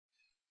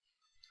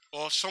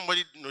Or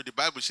somebody, the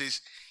Bible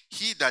says,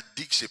 he that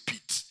digs a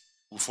pit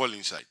will fall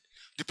inside.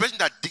 The person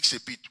that digs a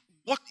pit,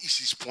 what is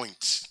his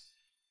point?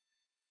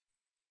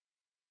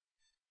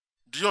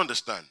 Do you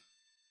understand?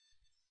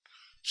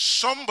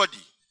 Somebody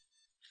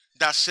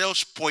that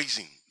sells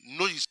poison,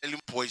 knows he's selling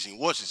poison,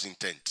 what's his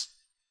intent?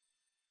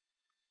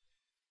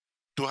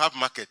 To have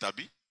market,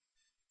 Abi?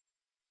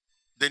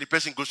 Then the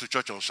person goes to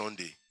church on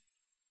Sunday.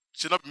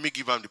 Say, not me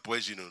give him the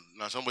poison,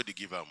 now somebody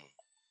give him.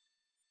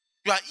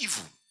 You are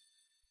evil.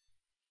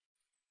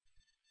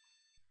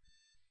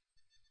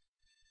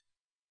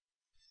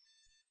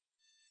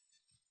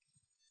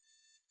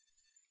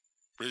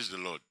 Praise the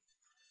Lord.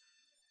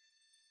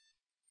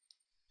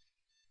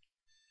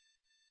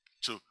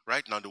 So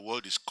right now the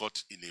world is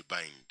caught in a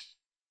bind.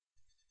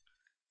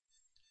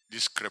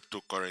 This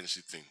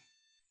cryptocurrency thing.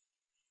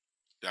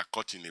 They are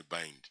caught in a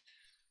bind.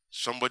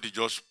 Somebody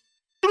just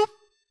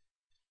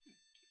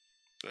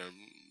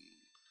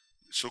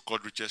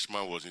so-called richest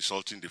man was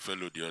insulting the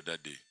fellow the other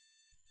day.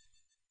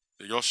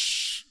 They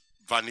just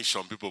vanish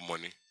some people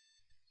money.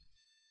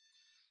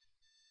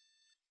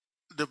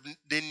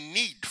 The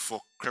need for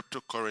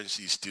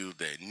cryptocurrency is still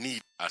there.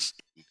 Need, as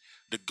in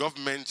the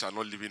governments are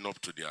not living up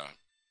to their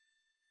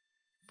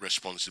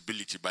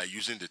responsibility by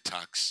using the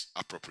tax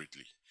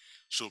appropriately.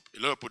 So a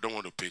lot of people don't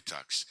want to pay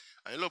tax.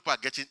 And a lot of people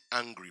are getting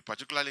angry,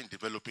 particularly in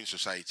developing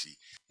society,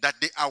 that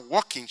they are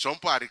working, some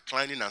people are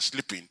reclining and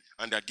sleeping,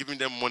 and they're giving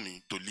them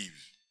money to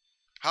live.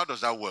 How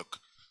does that work?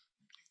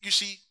 You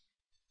see,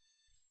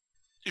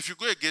 if you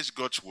go against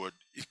God's word,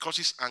 it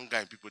causes anger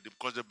in people,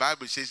 because the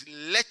Bible says,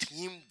 let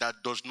him that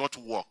does not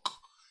work,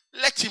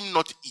 let him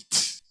not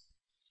eat.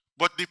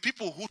 But the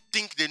people who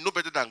think they know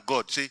better than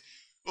God say,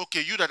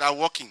 okay, you that are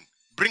working,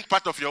 bring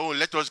part of your own,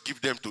 let us give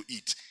them to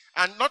eat.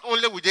 And not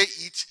only will they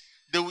eat,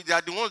 they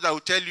are the ones that will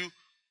tell you,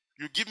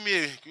 you give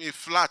me a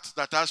flat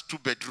that has 2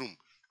 bedrooms.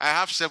 I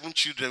have 7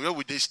 children. Where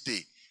will they stay?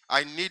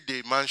 I need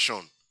a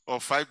mansion or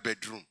 5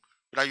 bedroom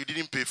that you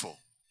didn't pay for.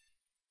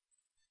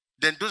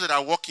 Then those that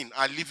are working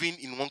are living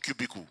in 1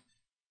 cubicle.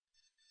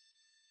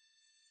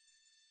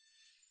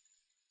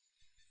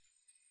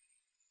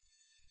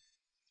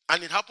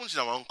 And it happens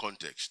in our own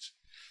context.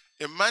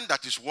 A man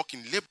that is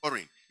working,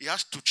 laboring, he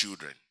has 2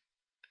 children.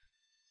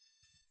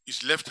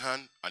 His left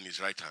hand and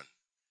his right hand.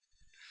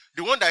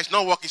 The one that is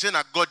not working, saying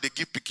that God, they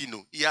give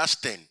Pikino, he has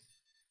 10.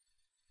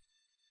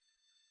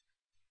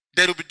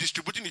 They will be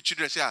distributing the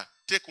children, say,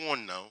 take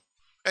one now.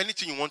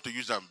 Anything you want to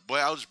use them, boy,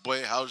 house,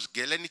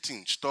 girl,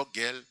 anything, store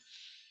girl.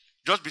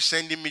 Just be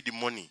sending me the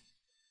money.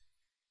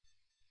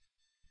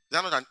 They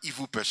are not an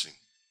evil person.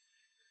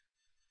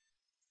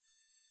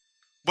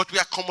 But we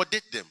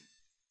accommodate them.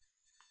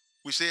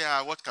 We say,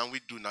 what can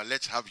we do now?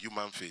 Let's have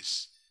human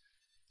face.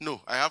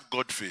 No, I have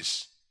God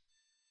face.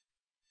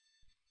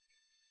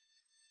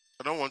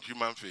 I don't want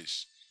human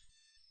face.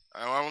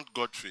 I want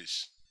God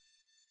face.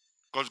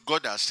 Because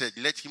God has said,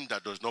 let him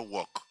that does not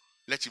work,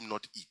 let him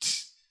not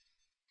eat.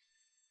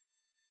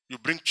 You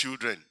bring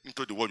children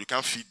into the world, you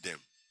can't feed them.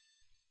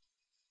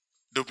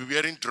 They'll be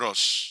wearing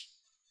dross.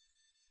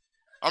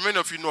 How many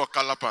of you know a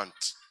color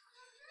pant?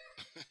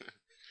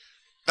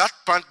 That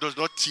pant does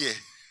not tear.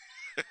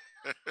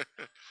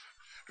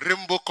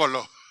 Rainbow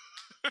color.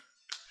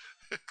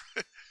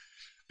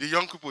 The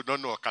young people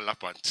don't know a color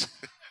pant.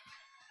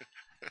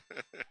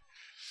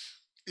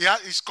 Yeah,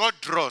 it's called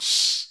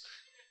dross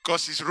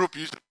because it's rope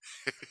used.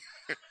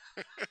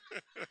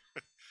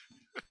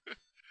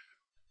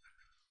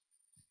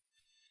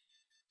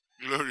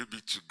 Glory be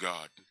to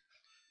God.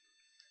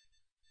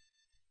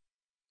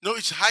 No,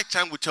 it's high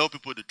time we tell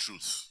people the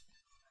truth.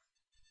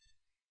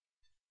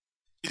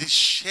 It is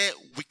sheer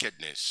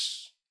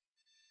wickedness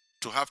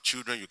to have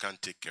children you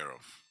can't take care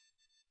of.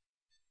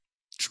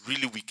 It's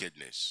really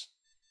wickedness.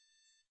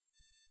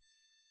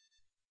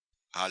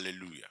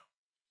 Hallelujah.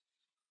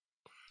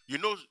 You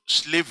know,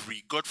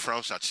 slavery, God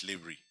frowns at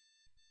slavery.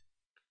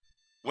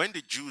 When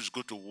the Jews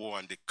go to war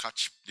and they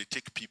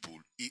take people,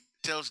 it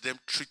tells them,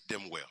 treat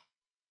them well.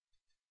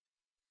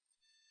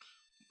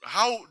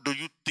 How do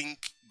you think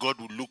God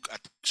will look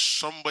at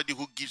somebody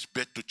who gives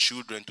birth to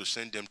children to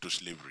send them to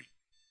slavery?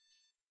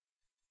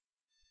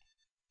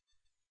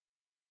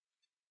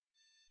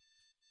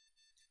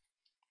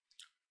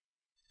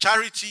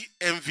 Charity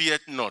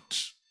envieth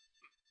not.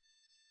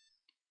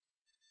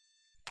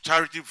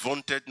 Charity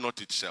vaunted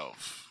not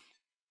itself.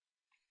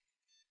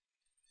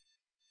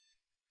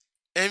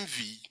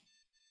 Envy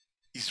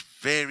is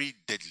very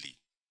deadly.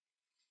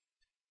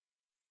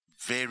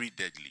 Very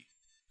deadly.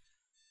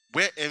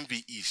 Where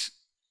envy is,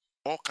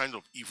 all kinds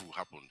of evil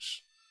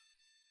happens.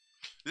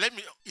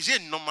 Is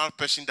it a normal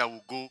person that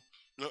will go?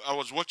 I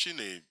was watching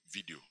a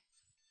video.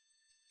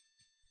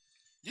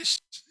 This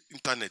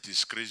internet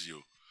is crazy.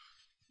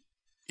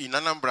 In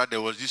Anambra, there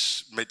was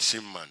this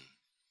medicine man.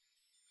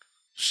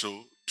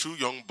 So 2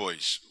 young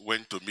boys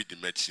went to meet the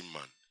medicine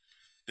man.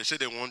 They said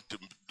they want to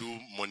do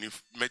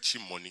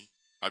medicine,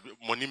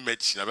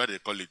 I bet they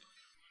call it,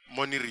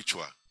 money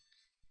ritual.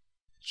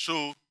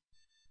 So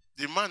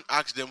the man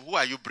asked them, who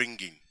are you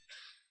bringing?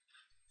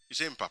 He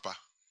said, Papa.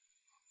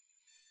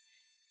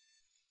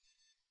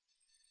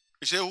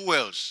 He said, who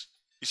else?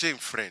 He said,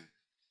 friend.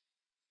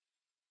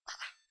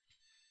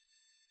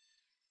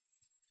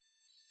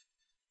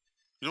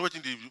 You know what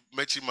the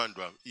Mexican man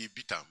do? He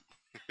beat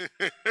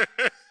him.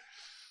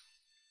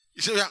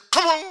 He said, yeah,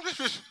 come on.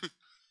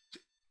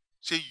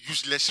 Say,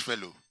 useless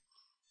fellow.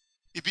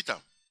 He beat him.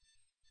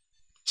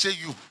 Say,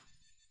 you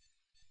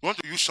want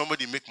to use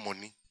somebody to make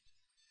money?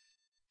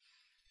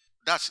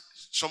 That's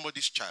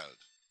somebody's child.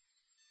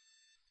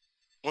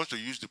 Wants to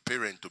use the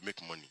parent to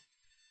make money.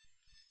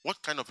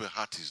 What kind of a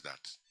heart is that?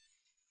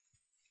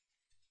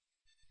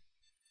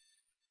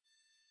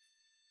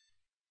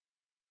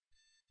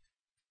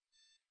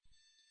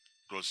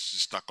 Because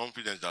sister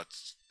confidence that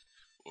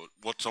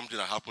what something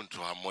that happened to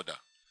her mother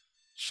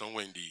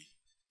somewhere in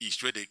the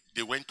east where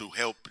they went to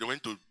help, they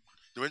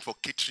went for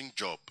catering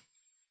job.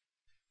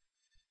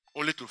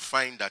 Only to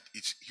find that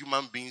it's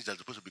human beings that are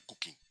supposed to be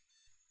cooking.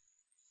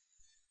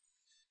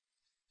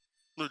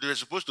 No, they were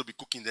supposed to be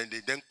cooking, then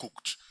they then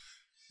cooked.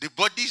 The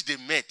bodies they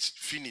met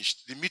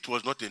finished. The meat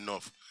was not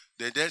enough.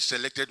 They then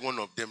selected one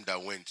of them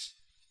that went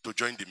to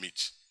join the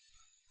meat.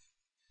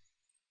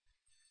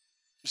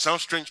 It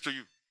sounds strange to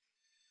you.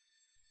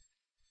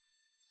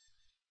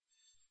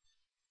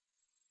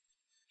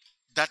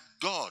 That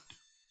God,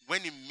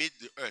 when he made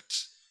the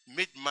earth,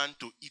 made man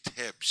to eat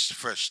herbs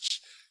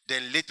first.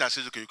 Then later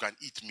says, okay, you can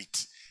eat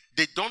meat.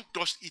 They don't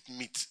just eat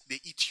meat, they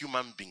eat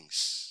human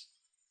beings.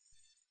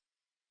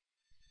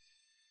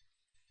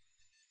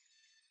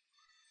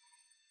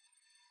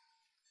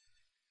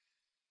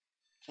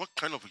 What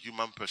kind of a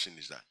human person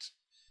is that?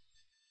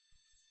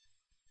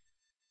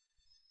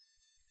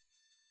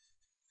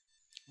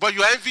 But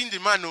you are envying the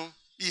man, oh,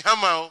 he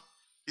hammer, oh,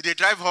 they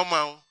drive hammer,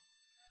 oh,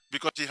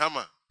 because he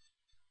hammer.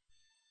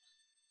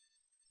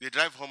 They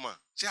drive hammer.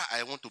 Say,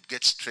 I want to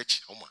get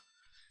stretch hammer.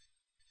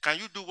 Can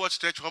you do what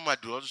stretch hammer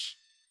does?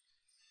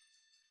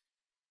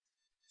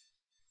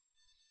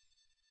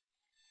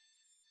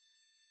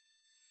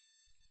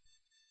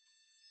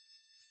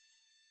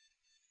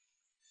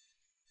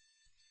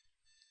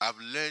 I've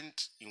learned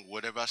in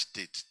whatever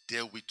state,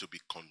 therewith to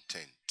be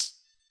content.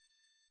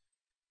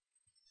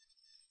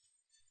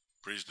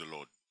 Praise the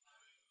Lord.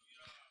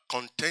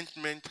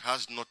 Contentment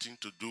has nothing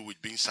to do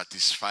with being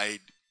satisfied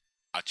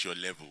at your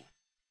level.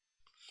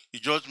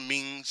 It just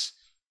means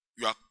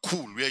you are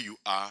cool where you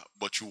are,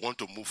 but you want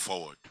to move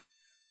forward.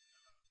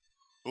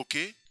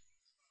 Okay?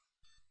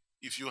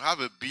 If you have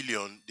 1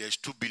 billion, there's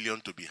 2 billion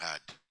to be had.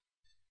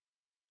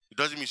 It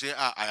doesn't mean say,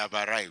 I have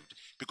arrived.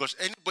 Because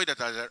anybody that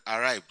has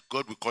arrived,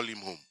 God will call him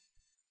home.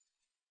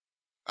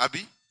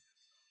 Abi?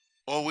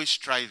 Always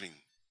striving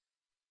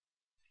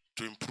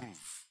to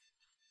improve,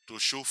 to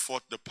show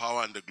forth the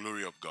power and the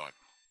glory of God.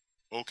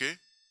 Okay?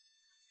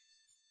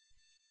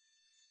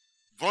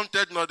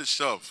 Vaunted not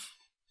itself,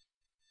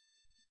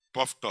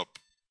 puffed up.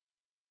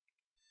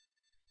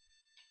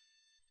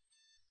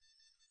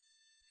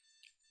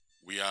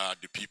 We are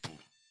the people.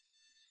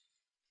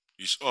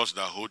 It's us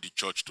that hold the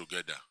church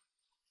together.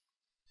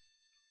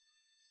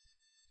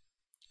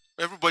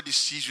 Everybody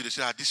sees you, they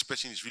say, this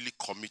person is really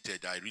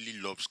committed, I really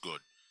loves God.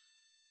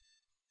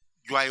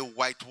 You are a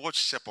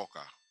whitewashed sepulcher,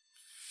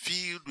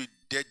 filled with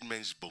dead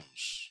men's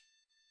bones.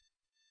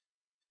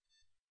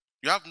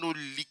 You have no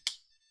leak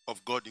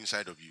of God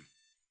inside of you.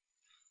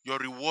 Your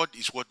reward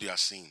is what they are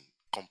seeing,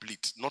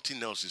 complete.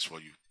 Nothing else is for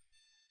you.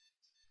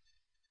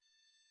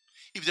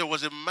 If there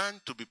was a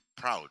man to be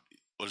proud,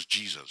 it was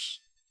Jesus.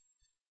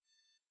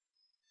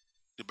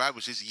 The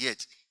Bible says,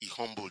 yet he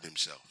humbled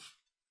himself.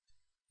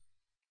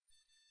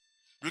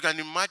 You can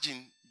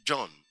imagine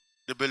John,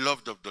 the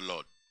beloved of the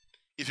Lord,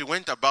 if he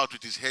went about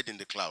with his head in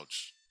the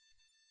clouds.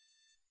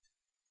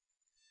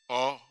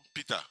 Or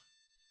Peter,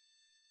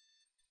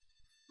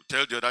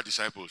 tell the other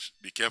disciples,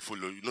 be careful,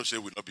 you know, say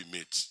we'll not be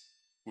mates.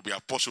 We'll be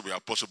apostle,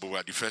 but we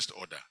are the first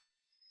order.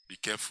 Be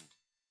careful.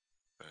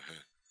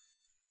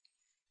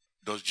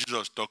 Does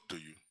Jesus talk to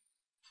you?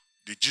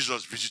 Did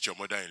Jesus visit your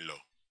mother-in-law?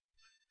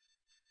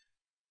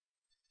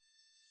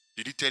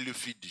 Did he tell you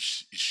feed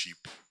his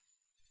sheep?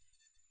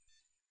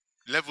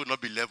 Level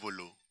not be level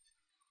low.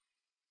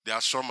 There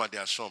are some and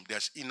there are some.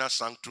 There's inner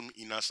sanctum,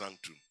 inner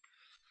sanctum.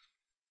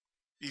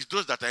 It's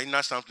those that are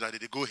inner sanctum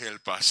that they go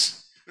help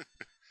us.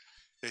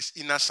 There's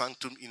inner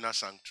sanctum, inner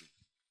sanctum.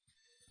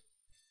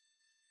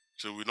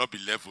 So we'll not be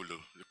level low.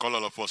 They call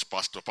all of us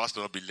pastor. Pastor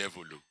not be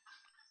level low.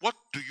 What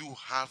do you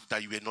have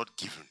that you were not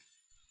given?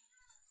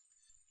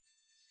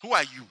 Who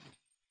are you?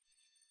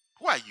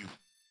 Who are you?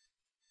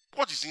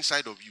 What is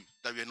inside of you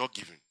that you were not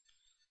given?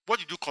 What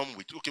did you come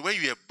with? Okay,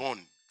 when you were born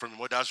from your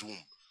mother's womb,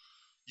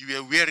 you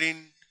were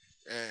wearing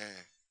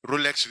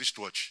Rolex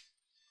wristwatch.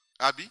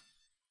 Abi?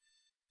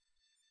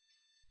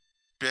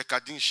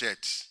 Percadin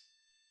shirt.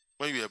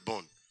 When you were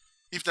born.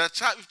 If that's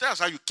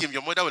how you came,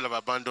 your mother will have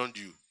abandoned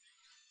you.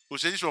 Who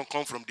say this one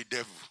come from the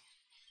devil.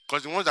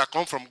 Because the ones that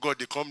come from God,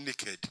 they come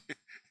naked.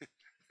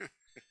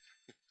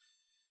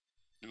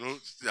 You know,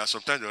 there are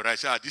sometimes they write,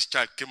 say, this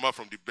child came out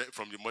from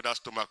the mother's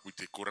stomach with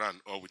a Quran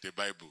or with a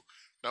Bible.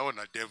 That one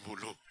a devil.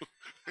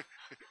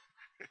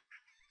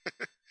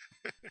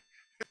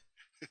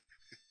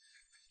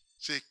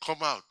 Say,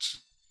 come out.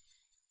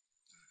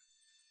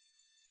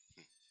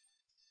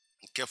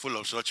 Be careful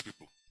of such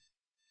people.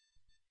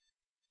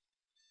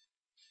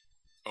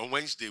 On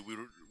Wednesday,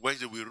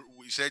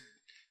 we said,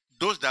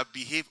 those that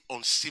behave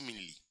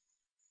unseemly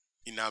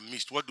in our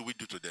midst, what do we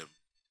do to them?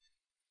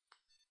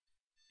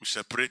 We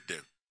separate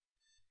them.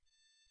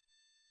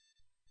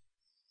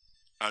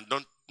 And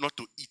not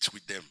to eat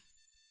with them.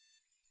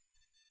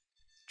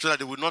 So that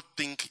they will not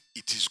think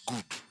it is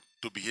good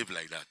to behave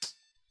like that.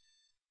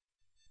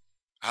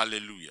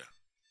 Hallelujah.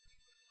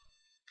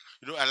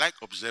 You know, I like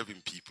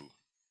observing people.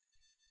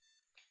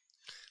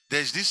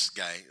 There's this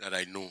guy that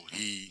I know.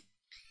 He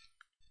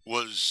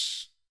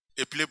was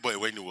a playboy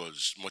when he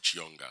was much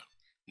younger.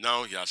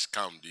 Now he has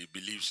calmed. He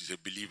believes he's a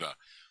believer.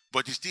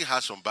 But he still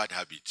has some bad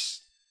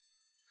habits.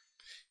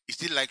 He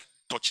still like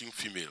touching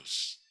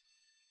females.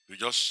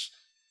 It's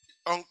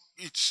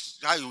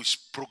how he was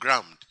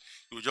programmed.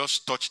 He will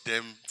just touch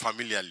them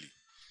familiarly.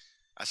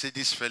 I said,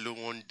 this fellow,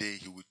 one day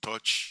he will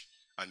touch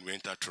and we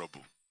enter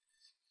trouble.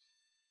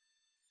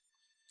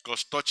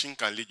 Because touching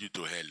can lead you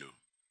to hell.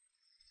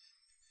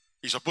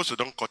 You're supposed to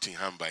don't cut in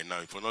hand by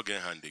now if you're not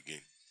getting hand again.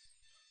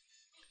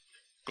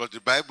 Because the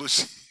Bible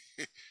says,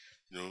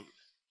 you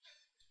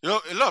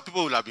know, a lot of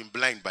people will have been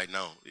blind by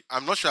now.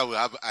 I'm not sure I will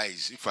have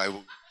eyes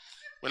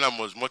when I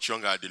was much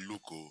younger at the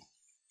look.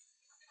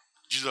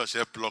 Jesus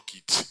said, pluck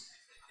it.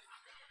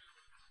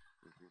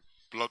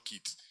 Pluck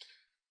it.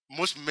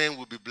 Most men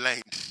will be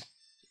blind.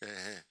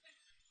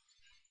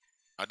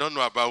 I don't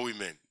know about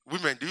women.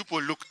 Women, do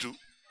people look too?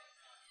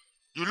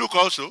 You look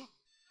also?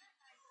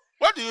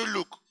 What do you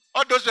look?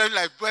 All those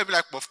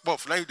like puff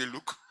puff. Now they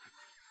look.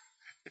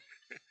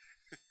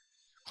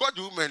 What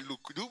do women look?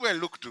 Do women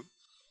look too?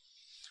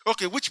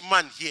 Okay, which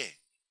man here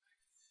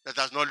that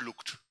has not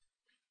looked?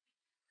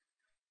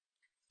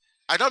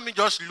 I don't mean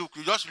just look.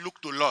 You just look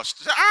to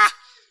lust. Say,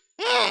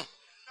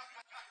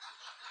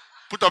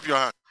 Put up your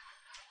hand.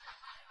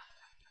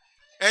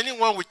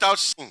 Anyone without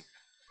sin,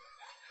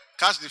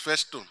 cast the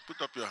first stone.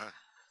 Put up your hand.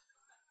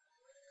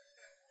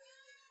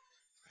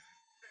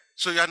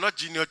 So you are not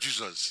junior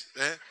Jesus.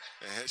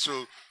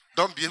 So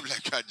don't behave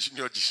like you are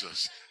junior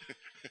Jesus.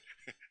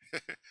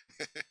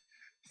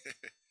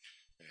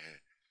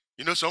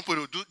 You know, some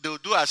people they'll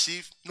do as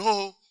if,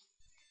 no,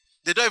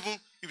 they don't even,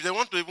 if they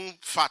want to even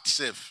fat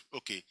self,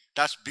 okay,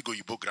 that's big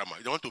Oyibo grammar.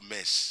 They want to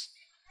mess.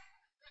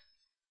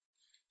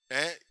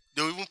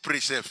 They'll even pray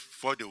self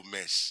before they will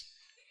mess.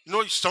 You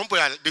know, some people,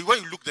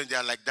 when you look them, they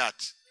are like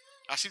that.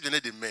 As if they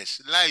need a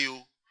mess. Lie you.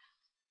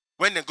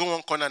 When they go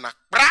one corner, and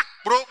brak,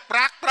 bro,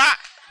 brak, brak,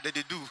 they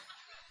do.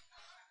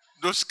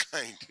 Those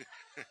kind.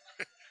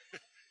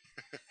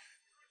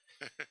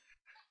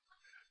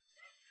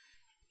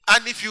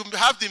 And if you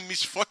have the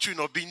misfortune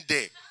of being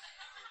there,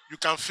 you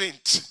can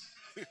faint.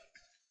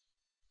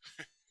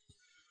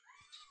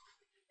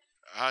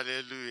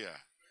 Hallelujah.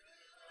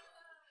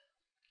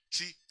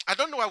 See, I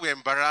don't know why we're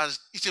embarrassed.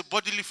 It's a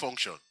bodily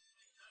function.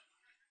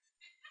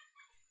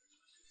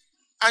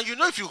 And you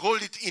know if you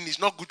hold it in, it's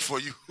not good for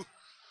you.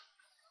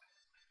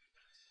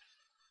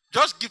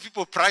 Just give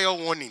people prior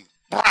warning.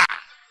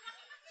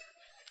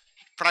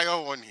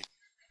 Prior warning.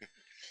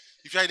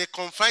 If you're in a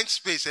confined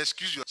space,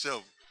 excuse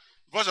yourself.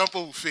 Because some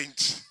people will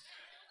faint.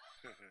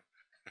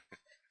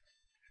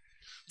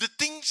 The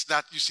things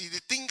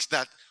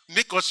that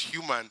make us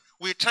human,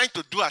 we're trying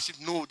to do as if,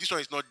 no, this one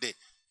is not there.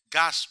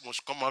 Gas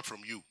must come out from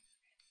you.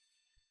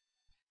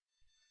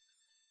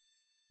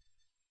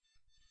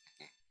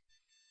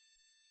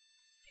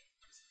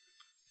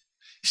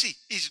 You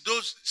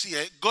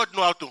see, God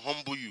know how to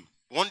humble you.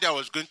 One day I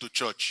was going to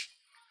church.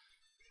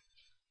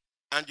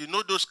 And you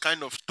know those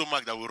kind of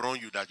stomach that will run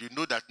you, that you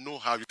know that no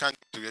how you can't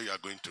get to where you are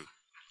going to.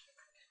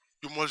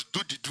 You must do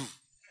the do.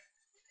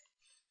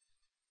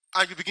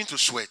 And you begin to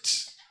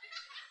sweat.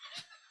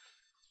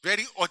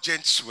 Very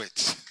urgent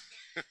sweat.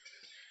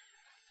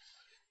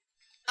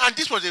 And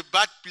this was a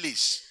bad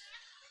place.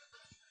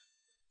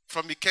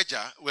 From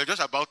Ikeja, we were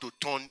just about to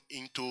turn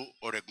into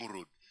Oregon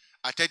Road.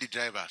 I tell the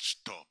driver,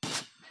 stop.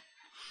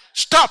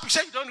 Stop. He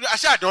said, you don't. I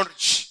said, I don't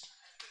reach.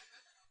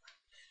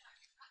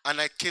 And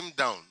I came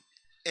down.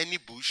 Any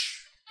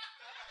bush.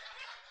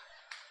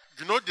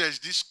 You know, there's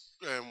this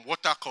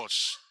water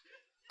course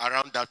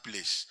around that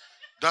place.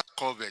 That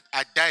covered.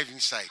 I dive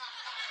inside.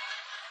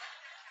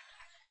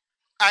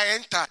 I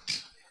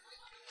entered.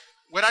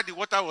 Whether the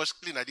water was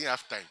clean, I didn't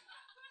have time.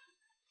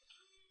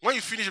 When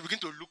you finish, you begin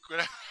to look.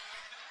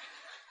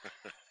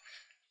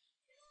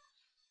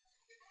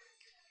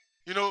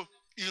 You know,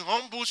 it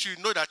humbles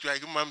you, know that you are a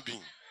human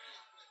being.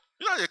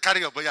 You know, you carry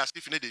your body as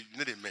if you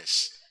need a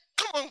mess.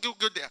 Come on, go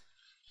there.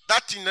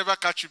 That thing never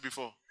catch you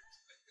before.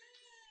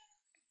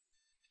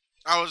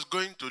 I was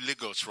going to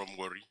Lagos from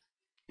Warri.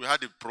 We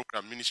had a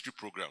program, ministry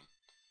program.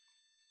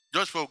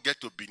 Just before we get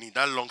to Benin,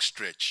 that long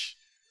stretch.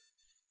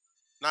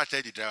 Now I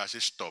tell the driver, I say,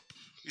 stop.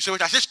 He said,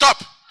 wait, I say,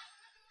 stop.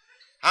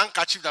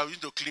 Handkerchief that we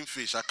used to clean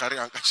face. I carry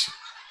handkerchief.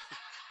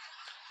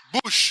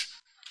 Bush.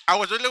 I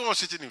was the only one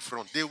sitting in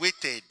front. They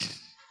waited.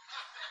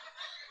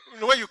 You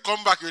know, when you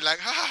come back, you're like,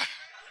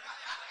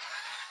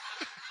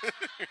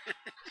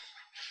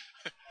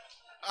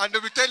 And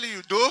they'll be telling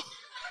you, though.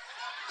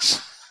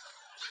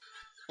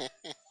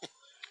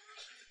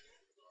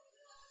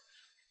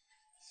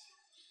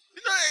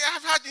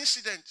 I've had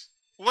incidents.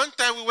 One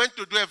time we went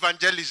to do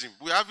evangelism.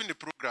 We were having a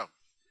program.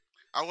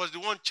 I was the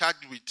one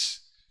charged with,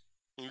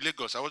 in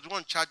Lagos, I was the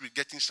one charged with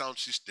getting sound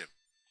system.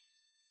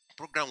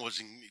 Program was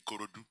in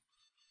Ikorodu.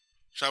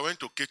 So I went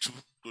to Ketu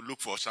to look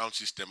for a sound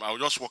system. I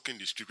was just walking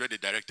the street where they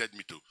directed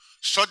me to.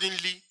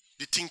 Suddenly,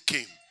 the thing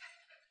came.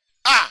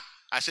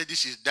 I said,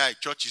 this is die.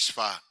 Church is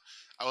far.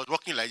 I was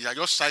walking like this. I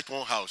just sight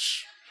one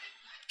house.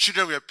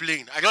 Children were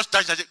playing. I just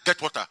touched. I said,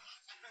 get water.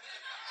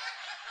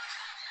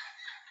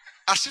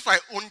 As if I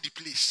owned the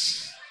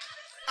place.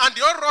 And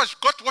the all rush,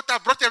 got water,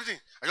 brought everything.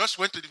 I just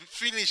went to the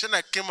finish and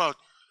I came out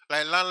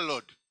like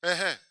landlord.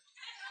 I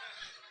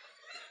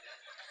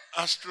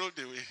strolled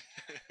away.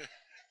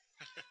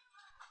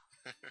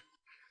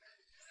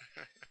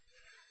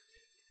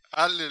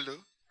 Hallelujah.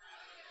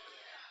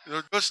 You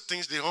know, those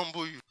things, they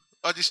humble you.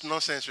 All this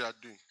nonsense you are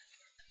doing.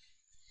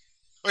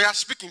 Oh, yeah,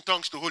 speak in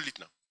tongues to hold it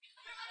now.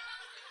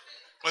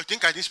 Oh, you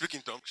think I didn't speak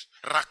in tongues?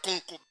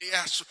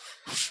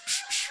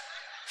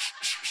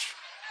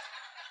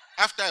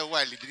 After a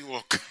while, it didn't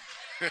work.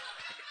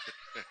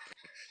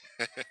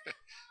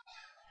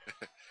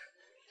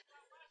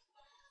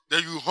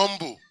 Then you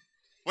humble.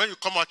 When you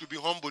come out, you be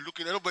humble.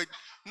 Looking at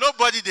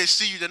nobody they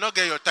see you, they not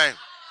get your time.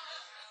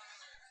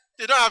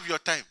 They don't have your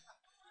time.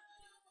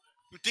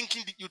 You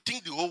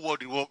think the whole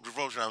world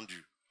revolves around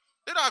you.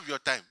 They don't have your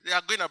time. They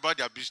are going about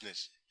their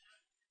business.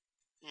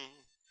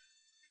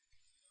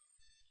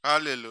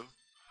 Hallelujah.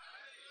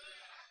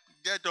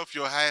 Get off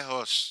your high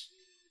horse.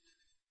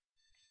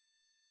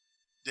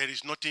 There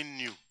is nothing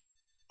new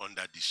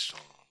under this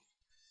sun.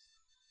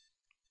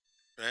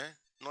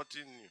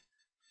 Nothing new.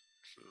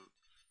 So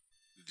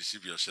you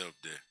deceive yourself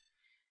there.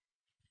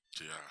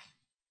 So,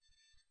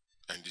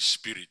 yeah. And the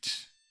spirit.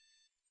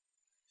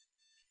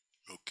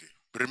 Okay.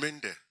 Remain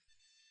there.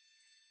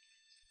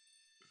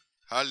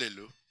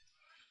 Hallelujah.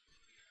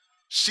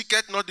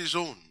 Seeketh not his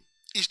own.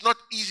 Is not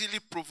easily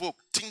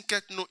provoked.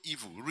 Thinketh no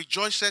evil.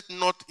 Rejoiceth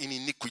not in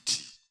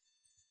iniquity.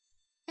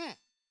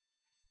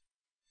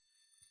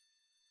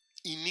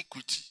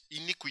 Iniquity.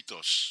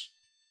 Iniquitous.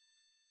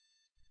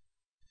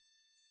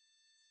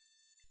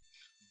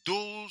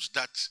 Those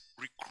that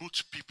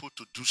recruit people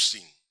to do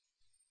sin,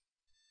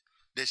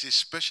 there's a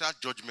special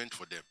judgment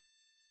for them.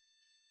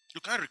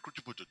 You can't recruit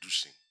people to do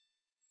sin.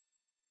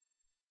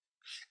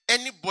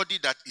 Anybody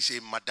that is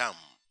a madam,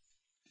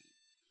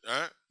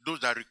 those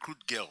that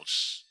recruit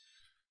girls,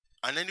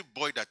 and any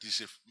boy that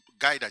is a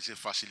guy that's a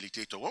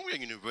facilitator. When we are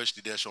in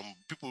university, there are some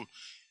people,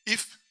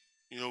 if,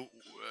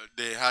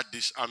 they had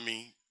this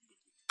army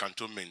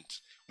cantonment,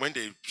 when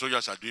the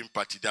soldiers are doing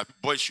party, the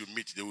boys you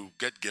meet, they will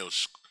get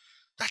girls.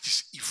 That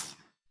is evil.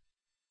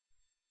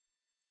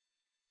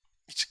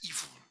 It's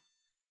evil.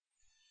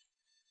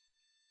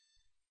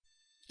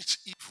 It's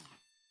evil.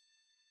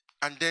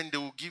 And then they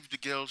will give the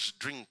girls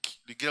drink.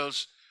 The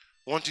girls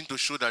wanting to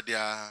show that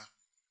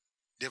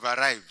they've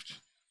arrived.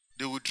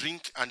 They will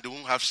drink and they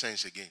won't have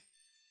sense again.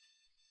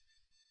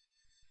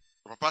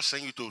 Your papa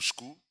send you to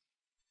school,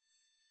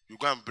 you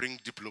go and bring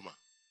diploma.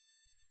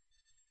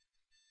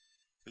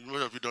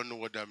 Most of you don't know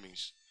what that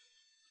means.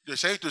 They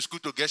send you to school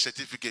to get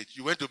certificate.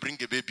 You went to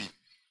bring a baby.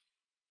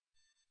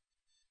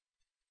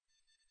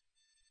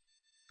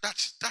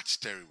 That's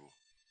terrible.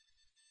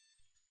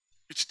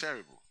 It's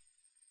terrible.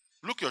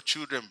 Look your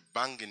children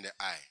bang in the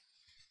eye.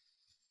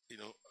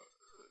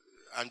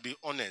 And be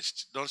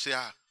honest. Don't say,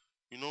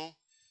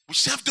 we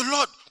serve the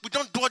Lord. We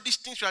don't do all these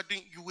things you are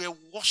doing. You were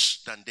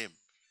worse than them.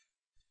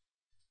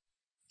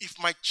 If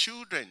my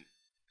children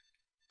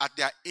at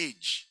their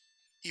age,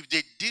 if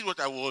they did what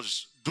I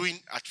was doing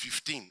at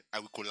 15, I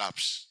will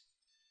collapse.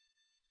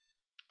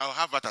 I will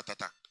have heart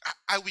attack.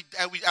 I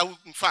will,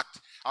 in fact,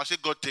 I'll say,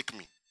 God, take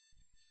me.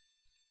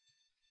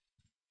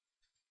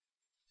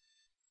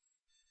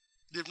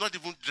 They've not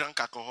even drank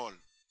alcohol.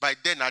 By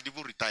then, I'd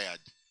even retired.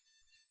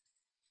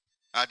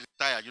 I'd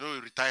retired.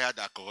 A retired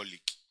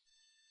alcoholic.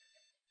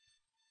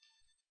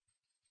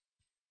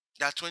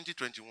 That's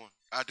 2021.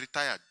 I'd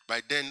retired.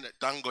 By then,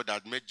 thank God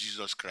I'd met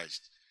Jesus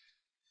Christ.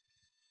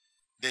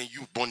 Then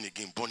you born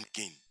again.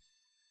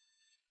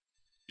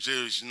 You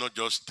say it's not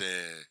just,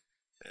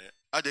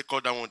 how they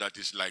call that one that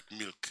is like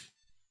milk?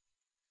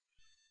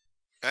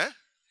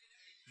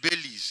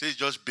 Baileys. Say it's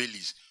just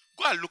Baileys.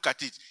 Go and look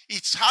at it.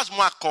 It has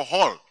more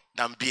alcohol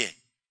than beer.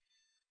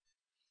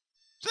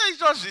 So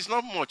it's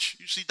not much.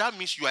 You see, that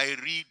means you are a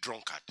real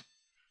drunkard.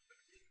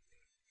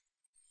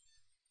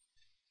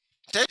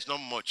 It's not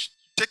much.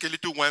 Take a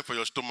little wine for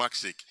your stomach's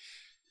sake.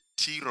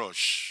 Tea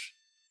rush.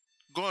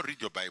 Go and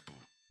read your Bible.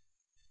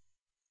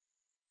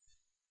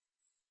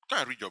 Go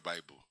and read your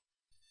Bible.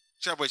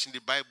 See how it's in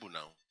the Bible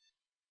now.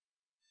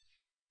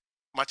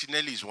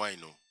 Martinelli is wine,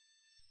 no?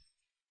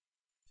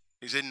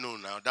 He said, no,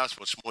 now that's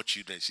for small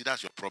children. See,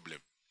 that's your problem.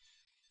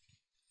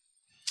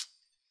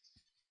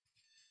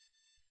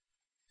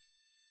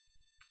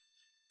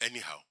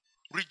 Anyhow,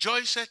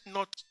 rejoiceth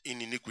not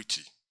in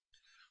iniquity,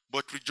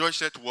 but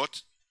rejoiceth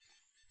what?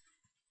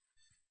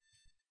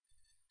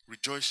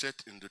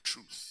 rejoiceth in the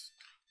truth,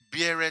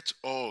 beareth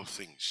all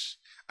things.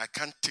 I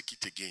can't take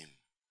it again.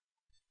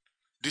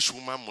 This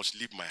woman must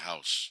leave my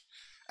house.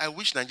 I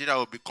wish Nigeria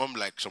would become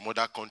like some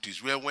other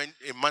countries where when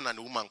a man and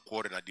a woman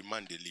quarrel and the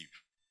man they leave,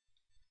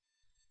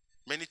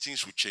 many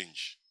things will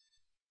change.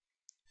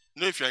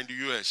 You know, if you're in the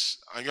US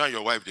and you and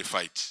your wife they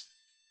fight,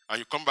 and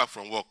you come back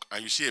from work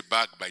and you see a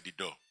bag by the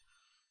door,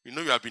 you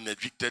know you have been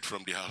evicted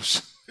from the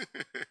house.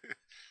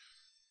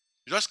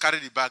 You just carry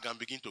the bag and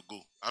begin to go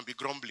and be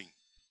grumbling.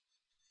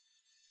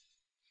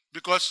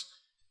 Because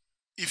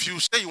if you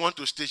say you want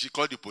to stay, she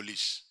call the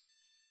police.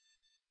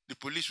 The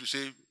police will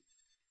say,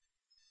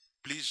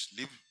 please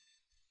leave.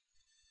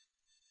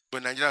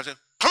 But Nigeria will say,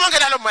 come on,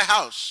 get out of my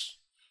house.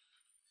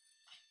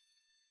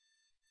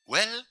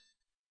 Well,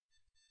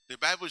 the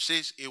Bible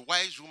says a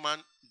wise woman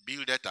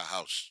buildeth a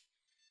house.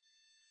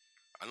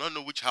 I don't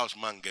know which house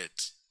man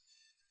gets.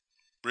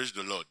 Praise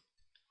the Lord.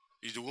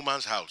 It's the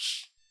woman's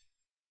house.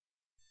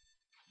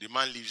 The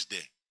man lives there.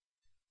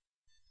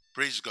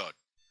 Praise God.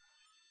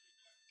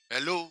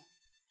 Hello?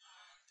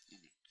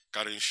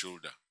 Carrying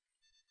shoulder.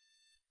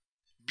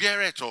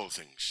 Beareth all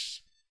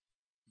things.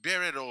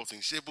 Beareth all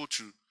things.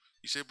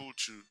 He's able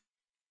to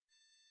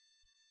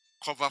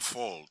cover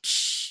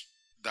faults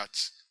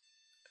that,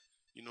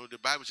 you know, the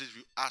Bible says if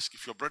you ask,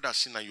 if your brother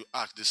sin and you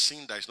ask, the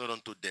sin that is not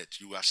unto death,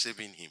 you are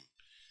saving him.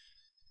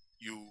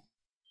 You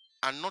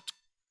are not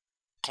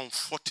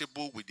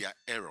comfortable with their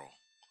error,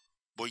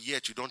 but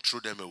yet you don't throw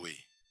them away.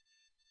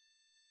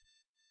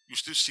 You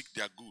still seek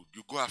their good.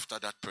 You go after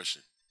that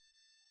person.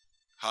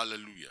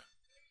 Hallelujah.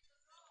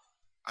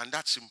 And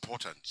that's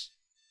important.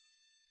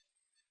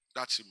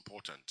 That's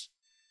important.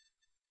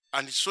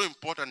 And it's so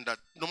important that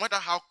no matter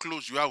how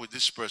close you are with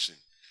this person,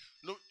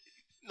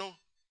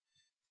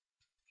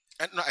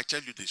 and I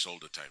tell you this all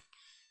the time.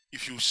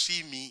 If you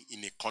see me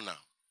in a corner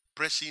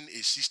pressing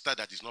a sister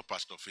that is not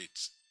Pastor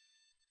Faith,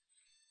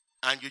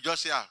 and you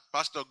just say,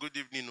 Pastor, good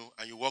evening,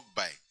 and you walk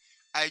by,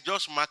 I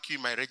just mark you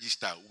in my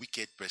register,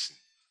 wicked person.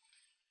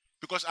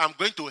 Because I'm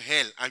going to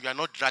hell and you are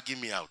not dragging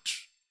me out.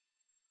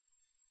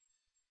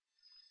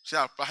 Say,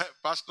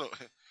 Pastor,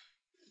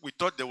 we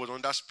thought there was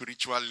on that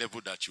spiritual level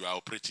that you are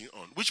operating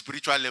on. Which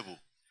spiritual level?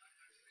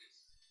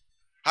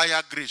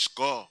 Higher grace,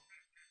 God.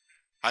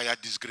 Higher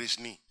disgrace,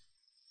 me.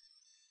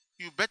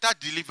 You better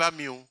deliver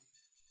me.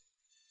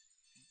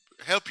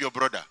 Help your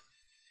brother.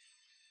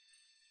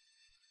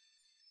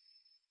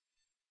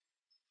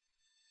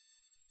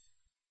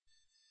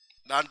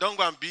 Now don't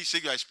go and say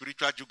you are a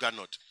spiritual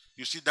juggernaut.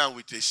 You sit down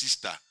with a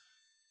sister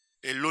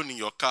alone in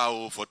your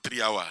car for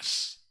 3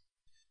 hours.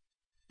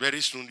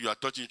 Very soon you are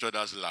touching each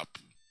other's lap.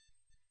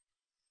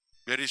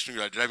 Very soon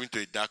you are driving to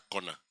a dark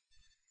corner.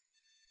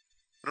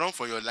 Run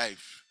for your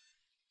life.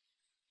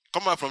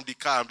 Come out from the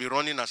car and be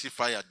running as if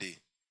fire day.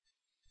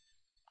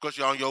 Because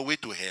you are on your way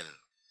to hell.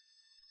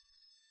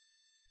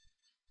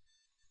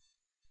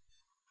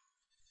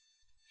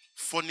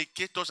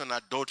 Fornicators and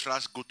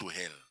adulterers go to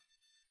hell.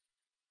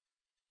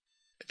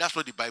 That's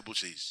what the Bible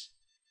says.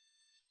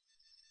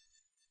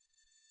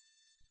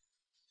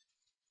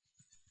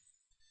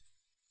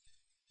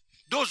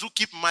 Those who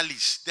keep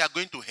malice, they are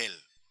going to hell.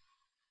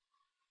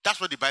 That's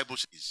what the Bible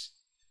says.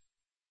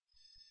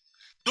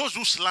 Those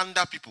who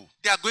slander people,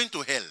 they are going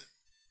to hell.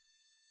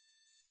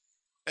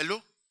 Hello?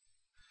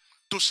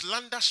 To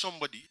slander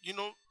somebody, you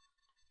know,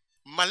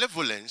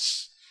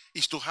 malevolence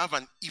is to have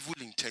an evil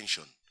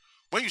intention.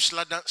 When you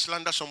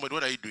slander somebody,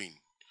 what are you doing?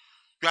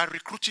 You are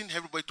recruiting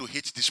everybody to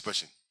hate this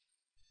person.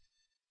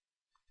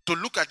 To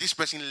look at this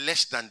person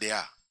less than they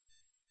are.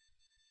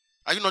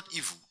 Are you not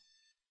evil?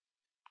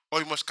 Or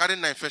you must carry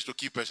knife first to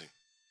kill person?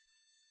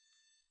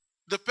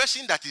 The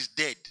person that is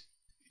dead,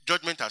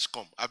 judgment has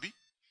come. Abi?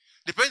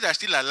 The person that is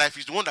still alive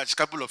is the one that is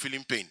capable of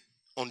feeling pain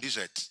on this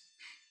earth.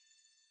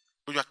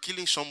 But you are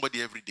killing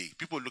somebody every day.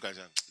 People look at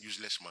you and say,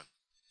 useless man.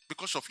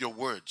 Because of your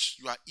words,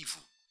 you are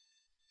evil.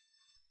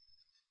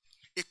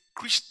 A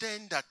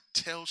Christian that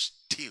tells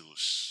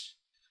tales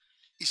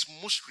is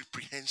most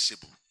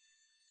reprehensible.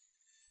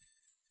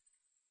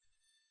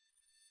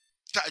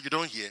 You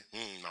don't hear,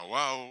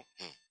 wow.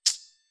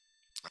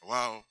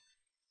 Wow.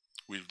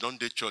 We've done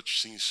the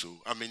church since so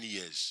how many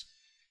years?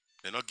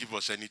 They not give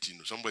us anything.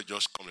 Somebody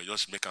just come, they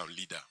just make a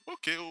leader.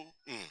 Okay,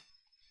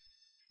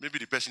 maybe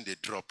the person they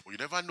drop. You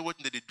never know what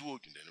they do.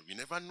 You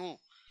never know.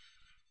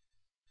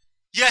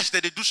 Yes,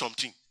 they do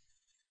something.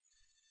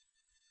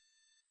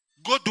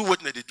 Go do what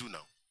they do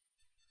now.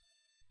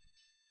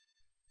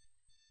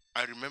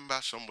 I remember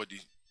somebody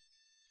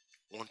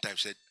one time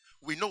said,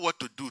 we know what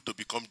to do to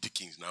become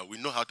deacons now. We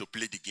know how to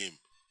play the game.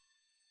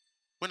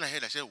 When I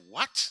heard, I said,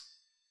 what?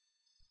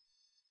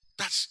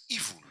 That's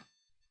evil.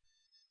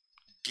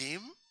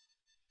 Game?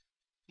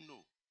 No.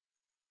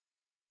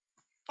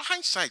 For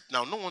hindsight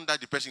now, no wonder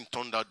the person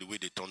turned out the way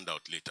they turned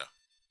out later.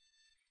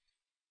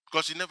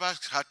 Because he never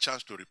had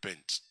chance to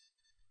repent.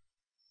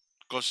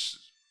 Because,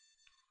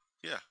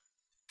 yeah,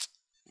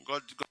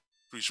 God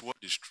his word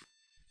is true.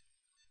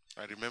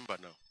 I remember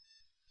now.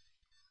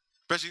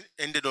 Person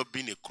ended up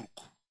being a crook.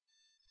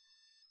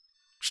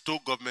 Stole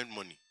government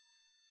money.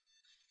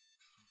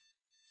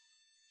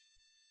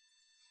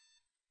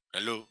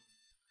 Hello?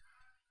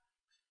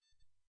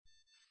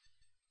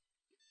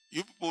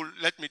 You people,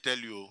 let me tell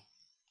you,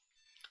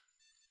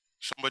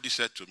 somebody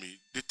said to me,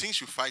 the things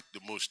you fight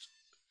the most,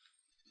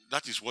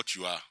 that is what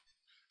you are.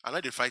 And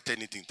not they fight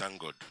anything, thank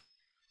God.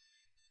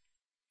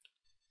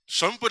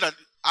 Some people that,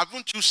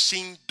 haven't you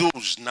seen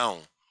those now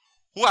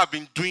who have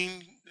been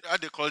doing, how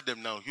they call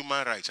them now,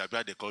 human rights,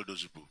 how they call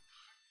those people?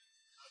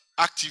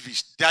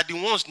 Activists. They are the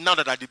ones now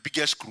that are the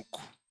biggest crook.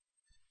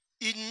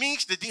 It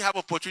means they didn't have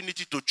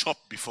opportunity to chop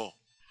before.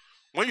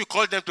 When you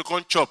call them to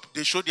come chop,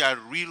 they show their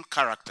real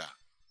character.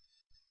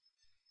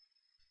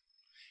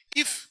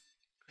 If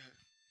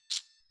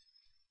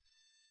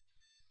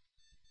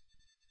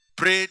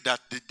pray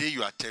that the day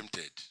you are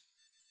tempted,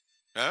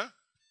 huh?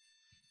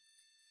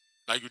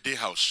 Like your day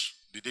house,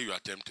 the day you are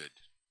tempted.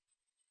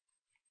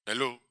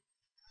 Hello?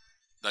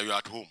 That you are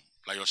at home,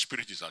 like your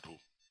spirit is at home.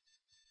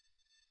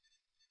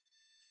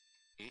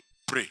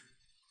 Pray.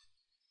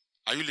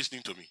 Are you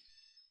listening to me?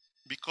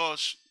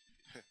 Because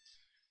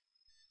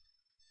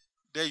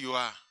there you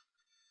are.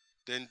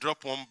 Then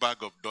drop one bag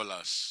of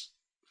dollars,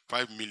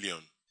 5 million.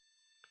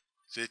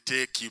 Say,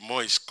 take him,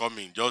 more is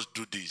coming. Just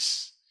do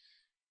this.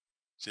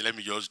 Say, let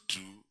me just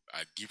do.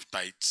 I give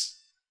tithes.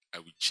 I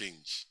will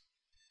change.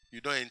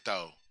 You don't enter.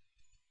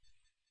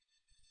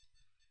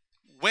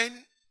 When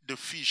the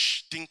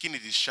fish, thinking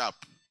it is sharp,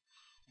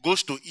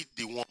 goes to eat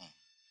the worm,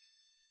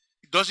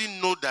 it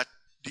doesn't know that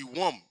the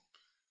worm,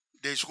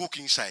 there's hook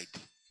inside.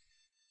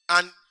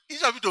 And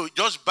instead of it to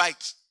just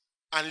bite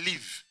and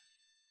leave,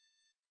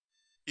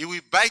 it will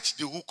bite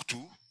the hook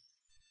too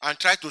and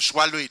try to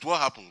swallow it.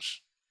 What happens?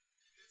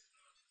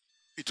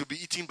 It will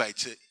be eaten by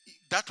itself.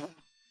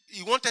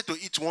 He wanted to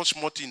eat one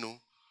small thing, no?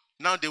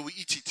 Now they will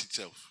eat it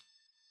itself.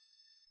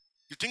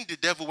 You think the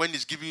devil, when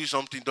he's giving you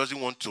something, doesn't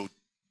want to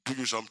do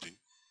you something?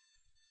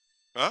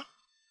 Huh?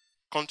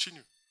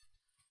 Continue.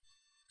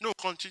 No,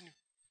 continue.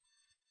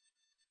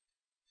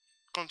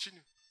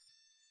 Continue.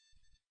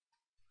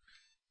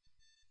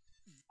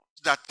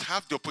 That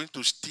have the opportunity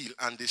to steal,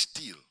 and they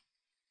steal.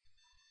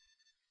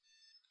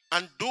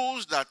 And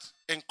those that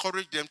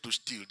encourage them to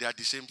steal, they are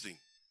the same thing.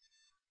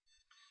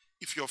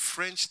 If your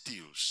friend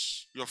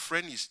steals, your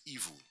friend is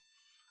evil,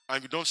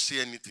 and you don't say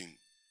anything,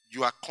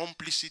 you are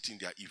complicit in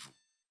their evil.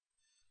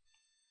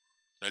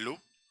 Hello?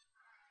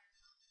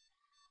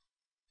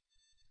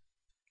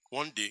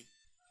 One day,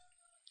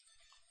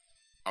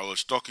 I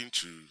was talking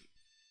to,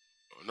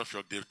 I'm not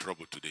sure they've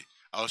trouble today.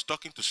 I was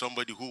talking to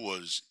somebody who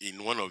was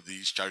in one of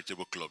these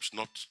charitable clubs,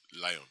 not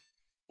Lion,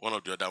 one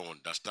of the other one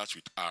that starts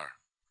with R.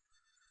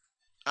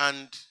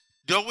 And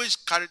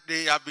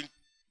they have been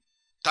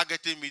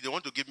targeting me. They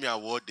want to give me an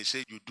award. They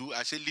say, you do.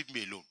 I say, leave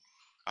me alone.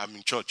 I'm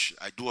in church.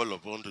 I do all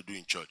of what I want to do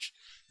in church.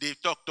 They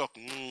talk.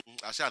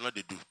 I say, I know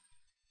they do.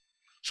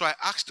 So I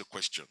asked the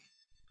question,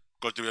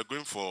 because they were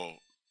going for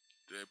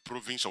the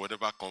province or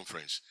whatever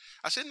conference.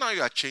 I said, now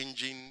you are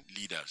changing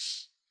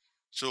leaders.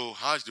 So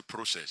how's the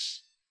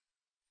process?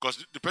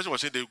 Because the person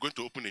was saying they were going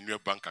to open a new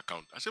bank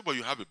account. I said, but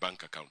you have a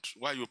bank account.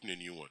 Why are you opening a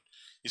new one?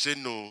 He said,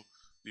 no,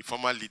 the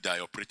former leader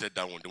operated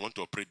that one. They want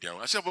to operate their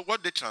one. I said, but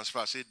what they transfer?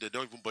 I said, they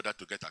don't even bother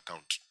to get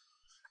account.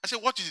 I said,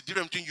 what is the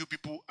difference between you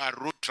people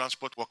and Road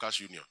Transport Workers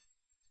Union?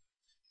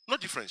 No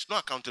difference, no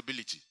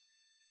accountability.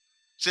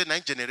 Say,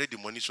 nine generate the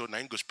money, so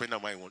nine go spend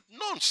on my one.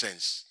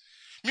 Nonsense.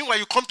 Meanwhile,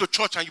 you come to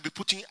church and you be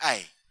putting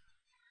eye.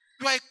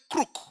 You are a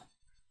crook.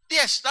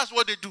 Yes, that's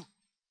what they do.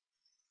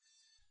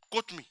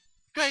 Quote me.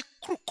 You are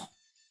a crook.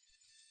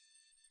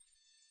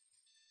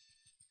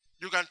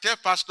 You can tell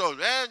pastors,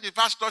 the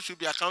pastor should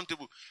be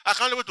accountable.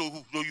 Accountable to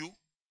who? To you.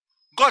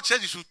 God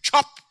says you should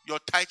chop your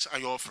tithes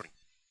and your offering.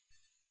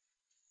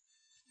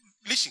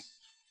 Listen,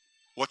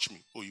 watch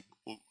me.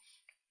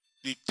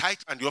 The tithe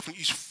and the offering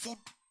is food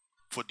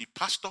for the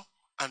pastor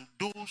and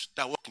those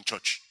that work in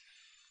church.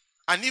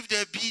 And if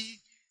there be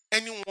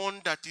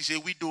anyone that is a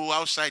widow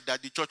outside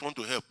that the church want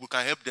to help, we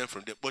can help them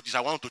from there. But it's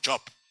I want to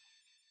chop.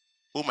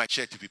 Oh, my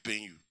church will be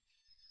paying you.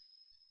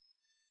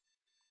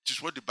 This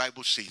is what the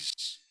Bible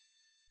says.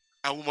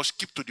 And we must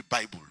keep to the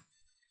Bible.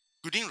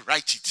 You didn't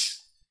write it.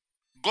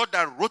 God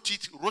that wrote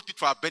it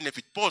for our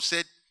benefit. Paul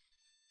said,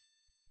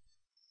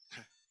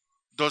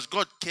 does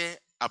God care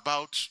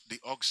about the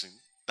oxen?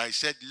 That he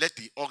said, let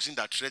the oxen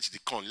that treads the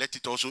corn, let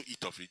it also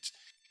eat of it.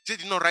 He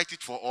did not write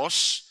it for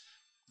us,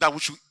 that we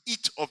should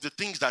eat of the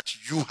things that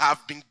you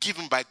have been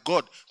given by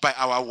God by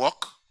our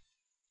work.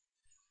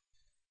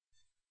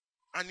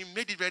 And he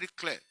made it very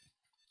clear.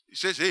 He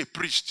says, hey,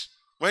 priest,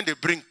 when they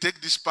bring,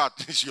 take this part,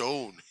 it's your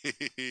own.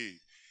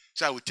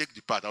 So I will take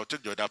the part, I will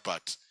take the other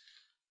part.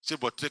 Say,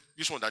 but take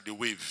this one that they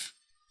wave,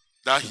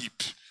 that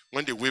heap,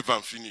 when they wave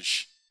and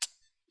finish,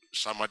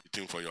 summer the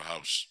thing for your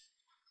house.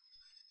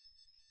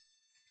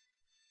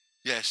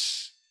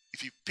 Yes,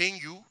 if he pain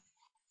you,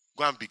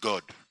 go and be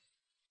God.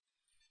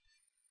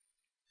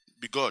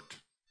 Be God.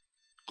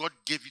 God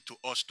gave it to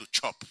us to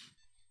chop.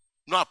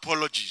 No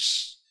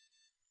apologies.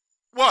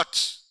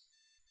 What?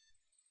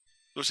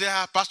 You say,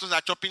 pastors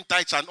are chopping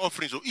tithes and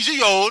offerings. Is it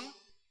your own?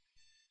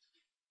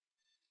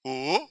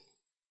 Oh,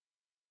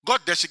 God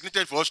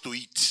designated for us to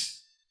eat.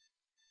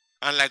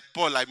 And like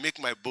Paul, I make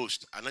my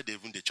boast. I not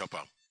even the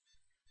chopper.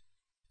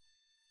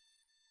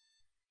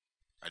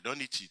 I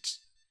don't eat it.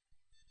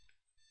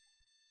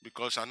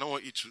 Because I don't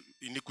want to eat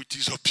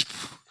iniquities of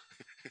people.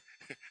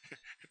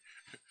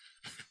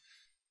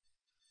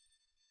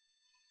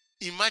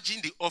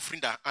 Imagine the offering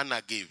that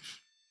Anna gave.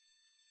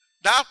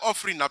 That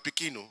offering na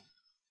Pekino.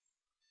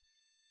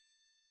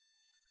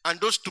 And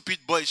those stupid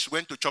boys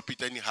went to chop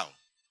it anyhow.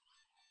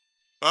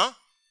 Huh?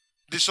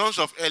 The sons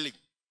of Eli.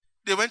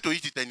 They went to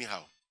eat it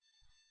anyhow.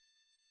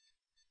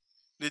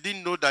 They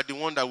didn't know that the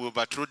one that will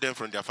overthrow them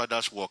from their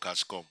father's work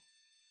has come.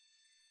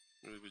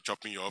 You'll be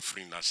chopping your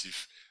offering as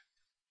if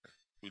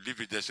we leave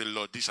it there, say,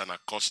 Lord, this is an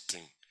accursed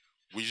thing.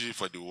 We use it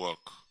for the work.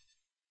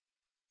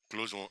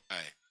 Close one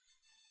eye.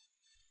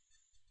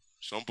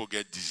 Some people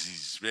get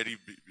disease, very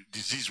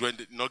disease when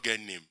they not get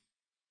name.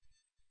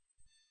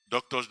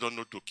 Doctors don't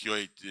know to cure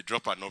it. They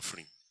drop an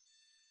offering.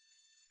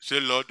 Say,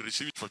 Lord,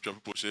 receive it from your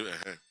people. Say,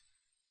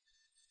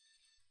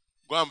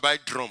 go and buy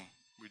drum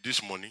with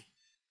this money.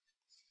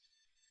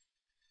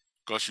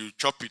 Because you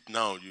chop it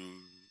now,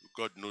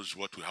 God knows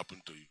what will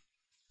happen to you.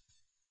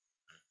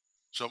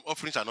 Some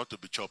offerings are not to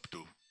be chopped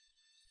though.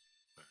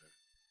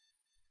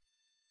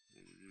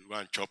 You go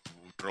and chop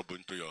trouble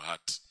into your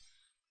heart.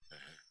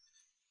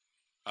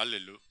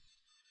 Hallelujah.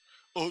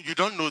 Oh, you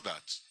don't know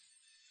that.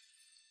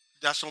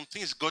 There are some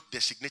things God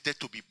designated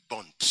to be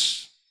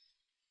burnt.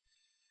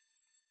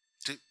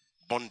 See,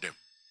 burn them.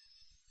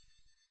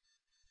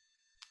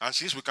 And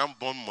since we can't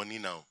burn money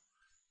now,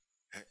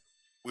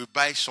 we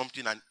buy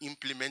something and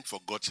implement for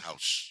God's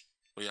house.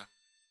 Oh yeah,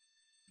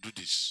 do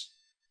this.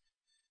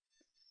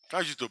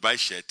 Can't you to buy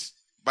shirt?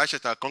 Buy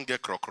shirt, I can't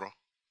get crocro.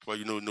 But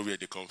you know where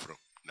they come from.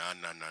 Nah.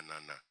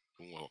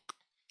 Don't work.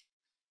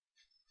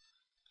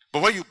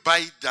 But when you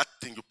buy that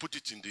thing, you put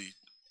it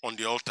on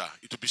the altar,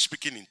 it will be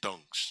speaking in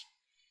tongues.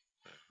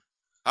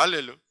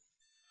 Hallelujah.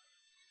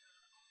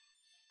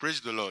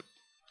 Praise the Lord.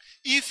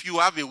 If you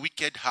have a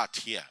wicked heart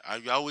here,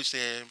 and you always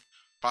say,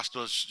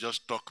 pastors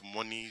just talk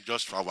money,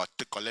 just for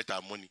to collect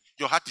our money,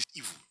 your heart is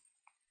evil.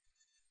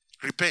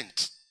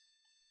 Repent.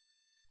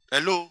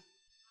 Hello?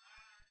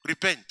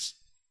 Repent.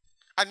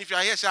 And if you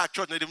are here, say, our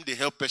church, not even the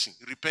help person,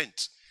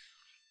 repent.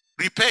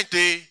 Repent,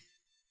 eh?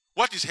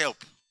 What is help?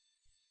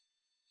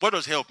 What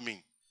does help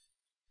mean?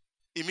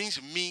 It means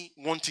me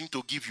wanting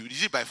to give you.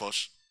 Is it by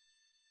force?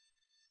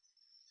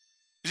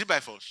 Is it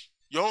by force?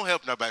 Your own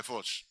help not by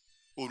force.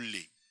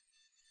 Only.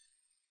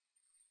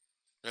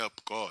 Help,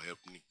 God help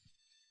me.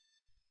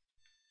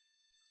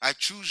 I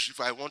choose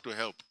if I want to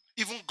help.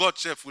 Even God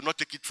self will not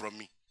take it from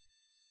me.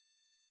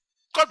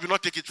 God will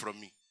not take it from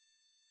me.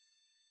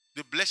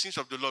 The blessings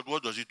of the Lord,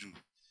 what does it do?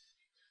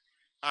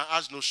 And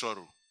has no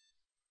sorrow.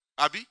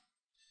 Abi?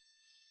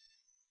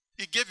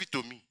 He gave it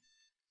to me.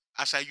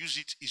 As I use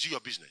it, is it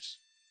your business?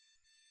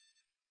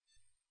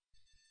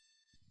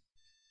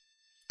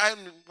 And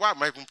why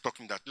am I even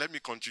talking that? Let me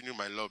continue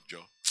my love,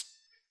 Joe.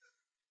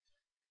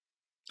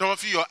 Some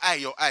of you, your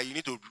eye, you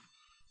need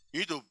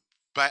to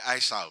buy eye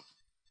salve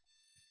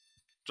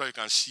so you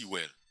can see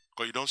well.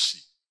 Because you don't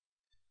see.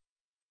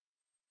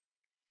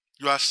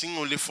 You are seeing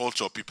only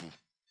faults of people.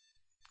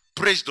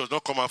 Praise does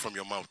not come out from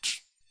your mouth.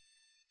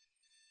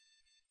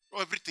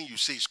 Everything you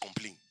say is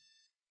complaint.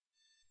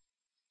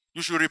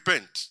 You should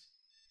repent.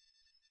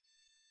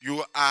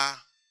 You are,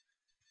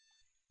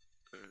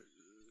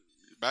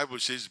 the Bible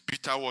says,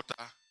 bitter water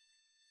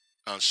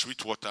and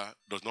sweet water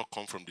does not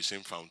come from the same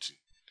fountain.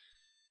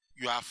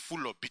 You are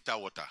full of bitter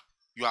water.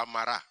 You are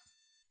mara.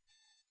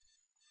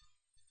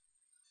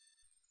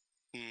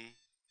 You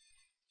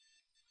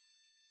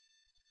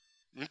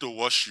need to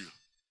wash you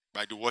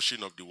by the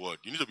washing of the word.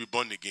 You need to be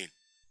born again.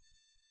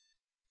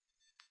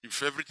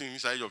 If everything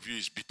inside of you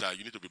is bitter,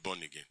 you need to be born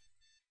again.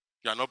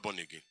 You are not born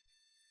again.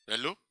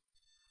 Hello?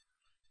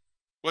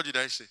 What did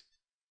I say?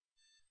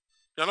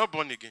 You are not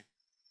born again.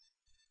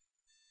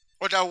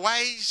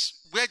 Otherwise,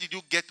 where did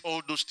you get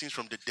all those things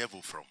from the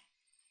devil from?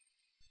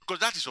 Because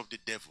that is of the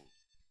devil.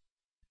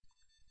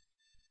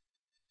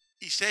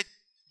 He said,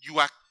 you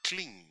are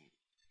clean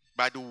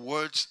by the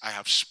words I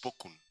have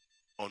spoken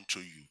unto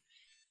you.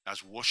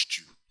 Has washed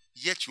you.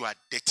 Yet you are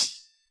dirty.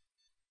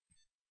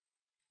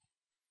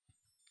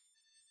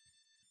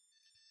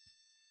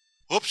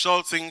 Hopes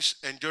all things,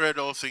 endured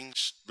all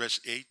things. Verse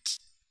 8.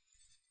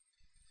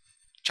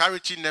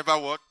 Charity never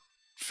what?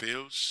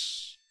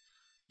 Fails.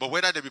 But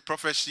whether there be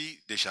prophecy,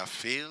 they shall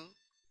fail.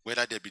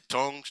 Whether there be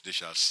tongues, they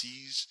shall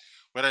cease.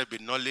 Whether there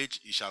be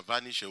knowledge, it shall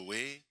vanish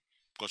away.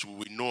 Because we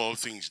will know all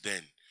things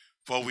then.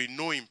 For we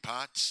know in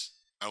parts,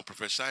 and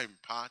prophesy in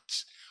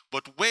parts.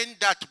 But when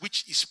that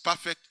which is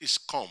perfect is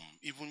come,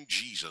 even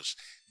Jesus,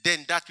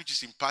 then that which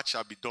is in part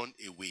shall be done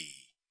away.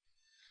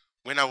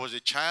 When I was a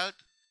child,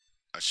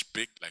 I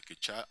spake like a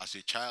child. As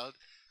a child,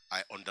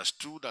 I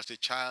understood as a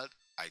child.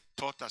 I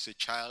thought as a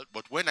child.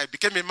 But when I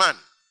became a man,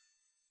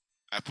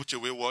 I put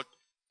away what?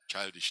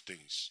 Childish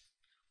things.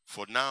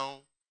 For now,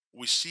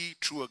 we see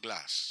through a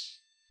glass,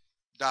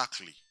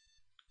 darkly.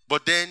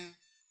 But then,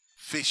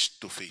 face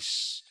to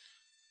face.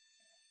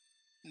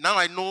 Now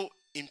I know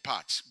in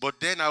parts, but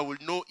then I will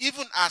know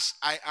even as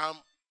I am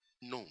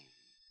known.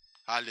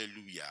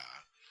 Hallelujah.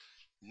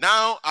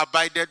 Now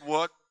abided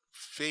what?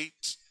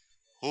 Faith,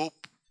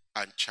 hope,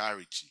 and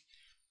charity.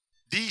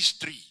 These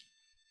three.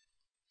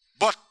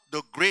 But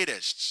the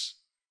greatest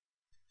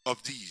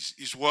of these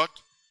is what?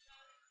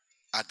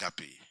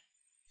 Agape.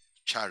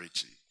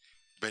 Charity.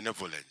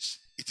 Benevolence.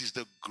 It is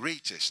the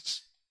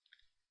greatest.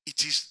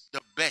 It is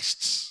the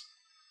best.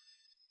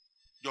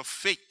 Your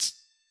faith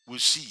will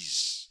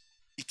cease.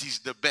 It is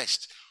the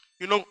best.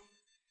 You know,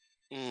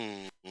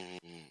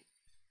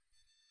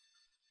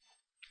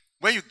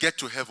 when you get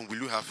to heaven, will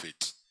you have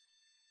faith?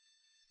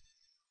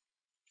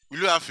 Will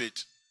you have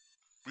faith?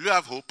 Will you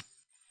have hope?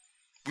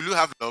 Will you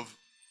have love?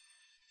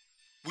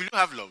 Will you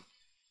have love?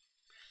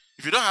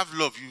 If you don't have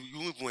love, you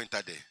won't even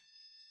enter there.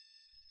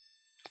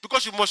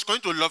 Because you must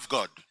continue to love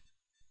God.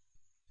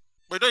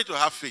 But you don't need to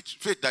have faith.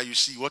 Faith that you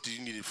see, what do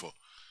you need it for?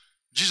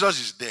 Jesus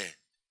is there.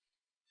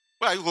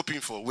 What are you hoping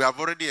for? We have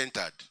already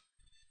entered.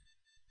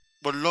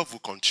 But love will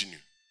continue.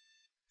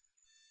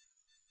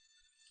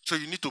 So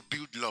you need to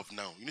build love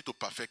now. You need to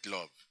perfect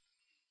love.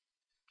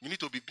 You need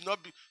to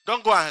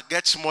don't go and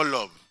get small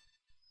love.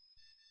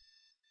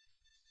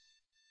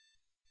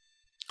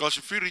 Because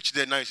if you reach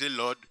there now, you say,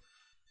 Lord,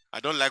 I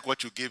don't like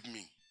what you gave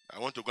me. I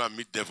want to go and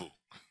meet devil.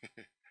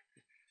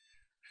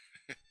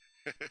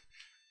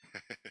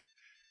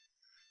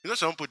 You know,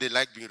 some people, they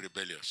like being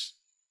rebellious.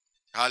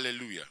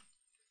 Hallelujah.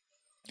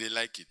 They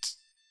like it.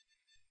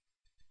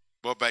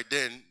 But by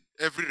then,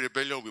 every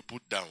rebellion we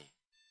put down.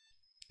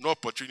 No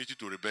opportunity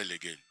to rebel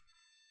again.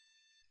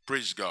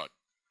 Praise God.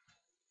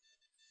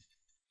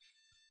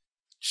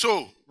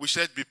 So, we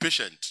said be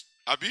patient.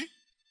 Abi?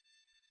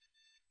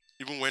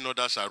 Even when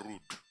others are rude.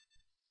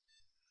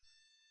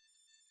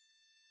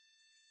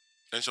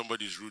 Then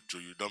somebody is rude to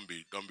you, don't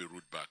be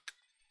rude back.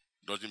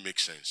 Doesn't make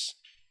sense.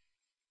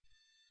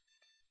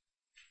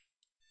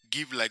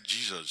 Give like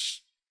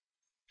Jesus.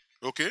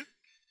 Okay?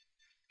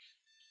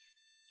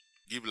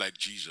 Give like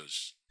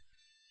Jesus.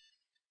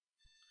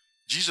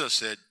 Jesus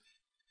said,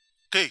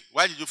 "Okay,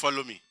 why did you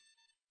follow me?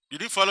 You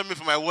didn't follow me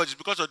for my words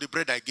because of the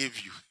bread I gave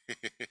you."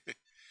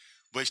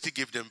 But he still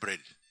gave them bread.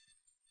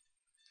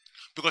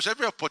 Because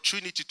every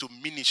opportunity to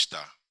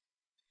minister,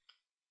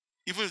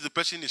 even if the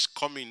person is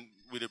coming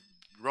with a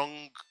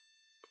wrong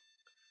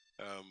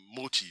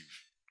motive,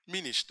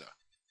 minister.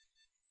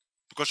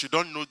 Because you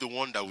don't know the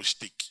one that will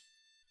stick.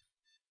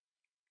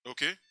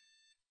 Okay?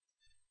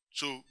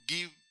 So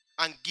give,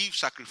 and give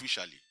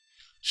sacrificially.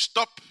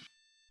 Stop.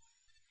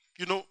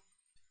 You know,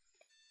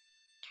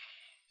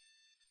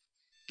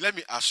 let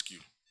me ask you.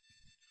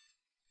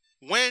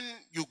 When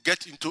you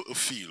get into a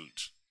field,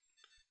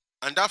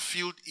 and that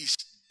field is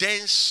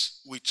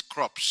dense with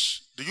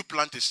crops, do you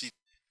plant a seed?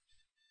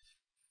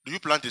 Do you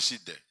plant a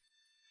seed there?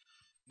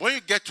 When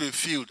you get to a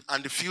field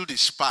and the field is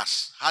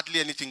sparse,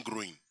 hardly anything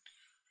growing,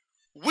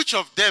 which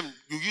of them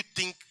do you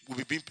think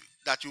will be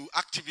that you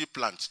actively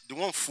plant? The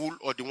one full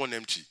or the one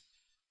empty?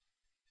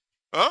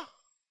 Huh?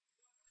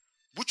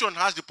 Which one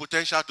has the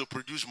potential to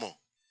produce more?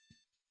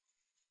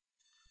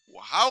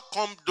 How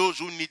come those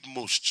who need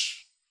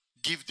most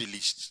give the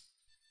least?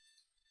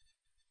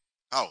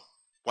 How?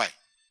 Why?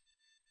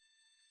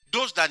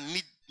 Those that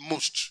need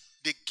most,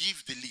 they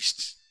give the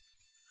least.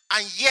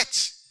 And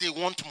yet, they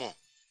want more.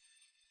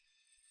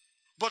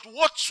 But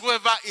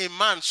whatsoever a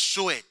man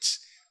soweth,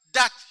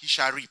 that he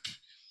shall reap.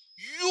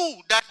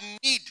 You that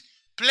need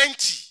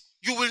plenty,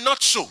 you will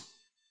not sow.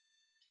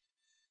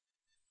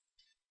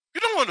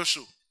 You don't want to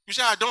sow. You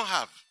say, I don't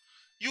have.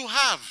 You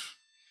have.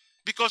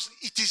 Because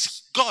it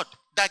is God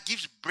that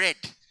gives bread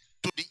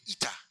to the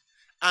eater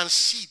and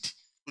seed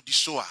to the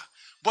sower.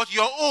 But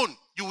your own,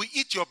 you will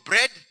eat your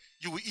bread,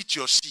 you will eat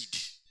your seed.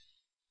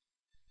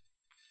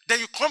 Then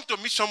you come to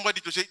meet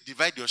somebody to say,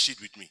 divide your seed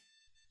with me.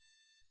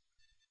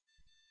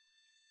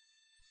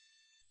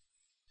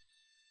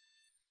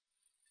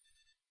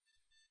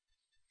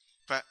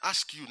 If I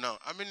ask you now,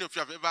 how many of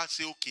you have ever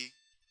said, okay,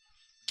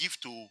 give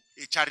to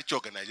a charity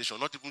organization,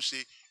 not even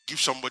say, give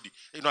somebody.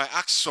 You know, I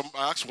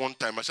asked one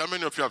time, I said, how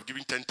many of you have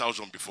given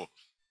 10,000 before?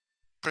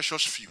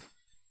 Precious few.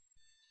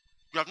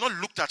 You have not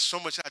looked at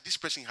someone and said, this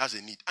person has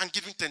a need, and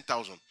giving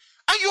 10,000.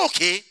 Are you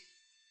okay?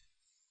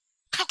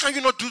 How can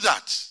you not do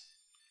that?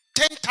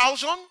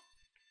 10,000?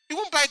 You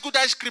won't buy good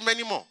ice cream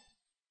anymore.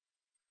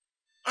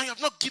 And you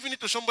have not given it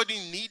to somebody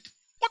in need?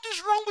 What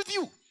is wrong with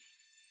you?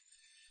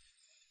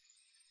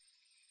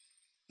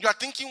 You are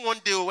thinking one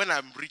day when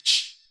I'm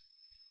rich.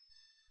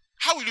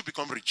 How will you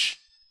become rich?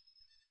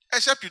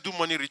 Except you do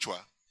money ritual.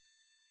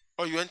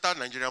 Or you enter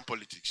Nigerian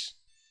politics.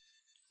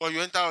 Or you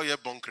enter oil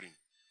bunkering.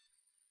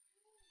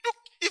 Look,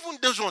 even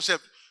those ones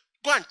have,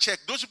 go and check.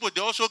 Those people,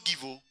 they also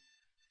give.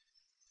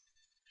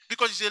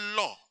 Because it's a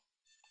law.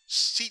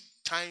 Seed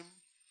time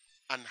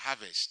and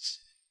harvest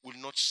will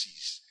not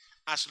cease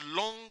as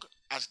long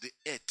as the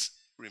earth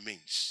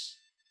remains.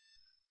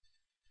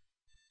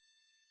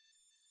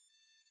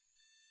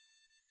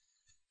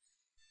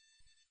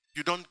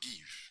 You don't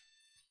give.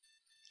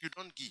 You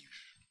don't give.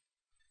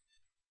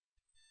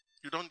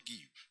 You don't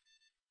give.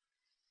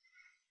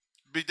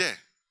 Be there.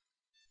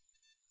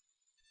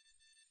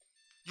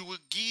 You will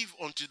give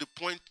until the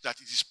point that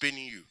it is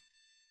paining you.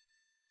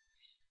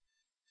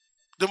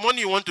 The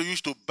money you want to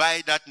use to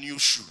buy that new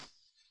shoe.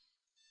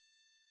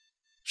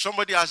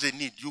 Somebody has a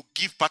need. You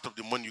give part of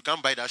the money. You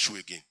can't buy that shoe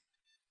again.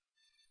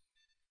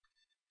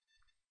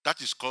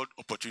 That is called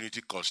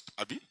opportunity cost,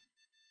 Abi,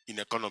 in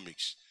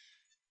economics.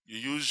 You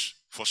use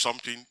for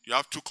something, you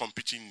have two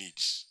competing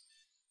needs.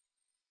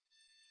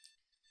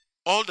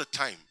 All the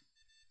time,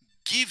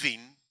 giving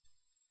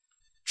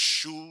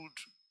should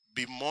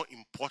be more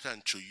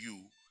important to you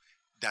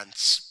than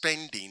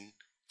spending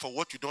for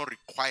what you don't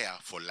require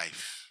for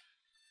life.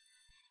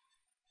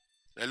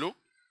 Hello?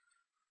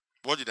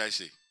 What did I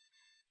say?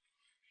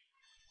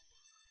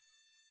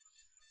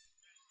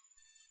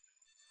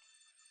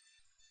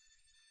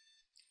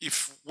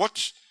 If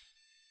what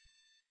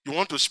you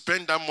want to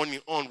spend that money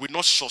on will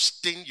not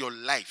sustain your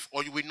life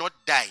or you will not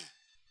die,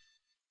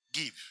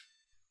 give.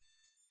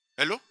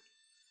 Hello?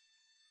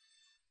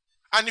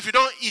 And if you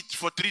don't eat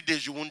for 3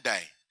 days, you won't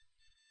die.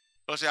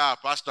 Don't say,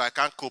 Pastor, I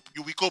can't cope.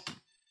 You will cope.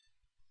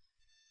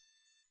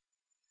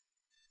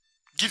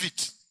 Give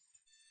it.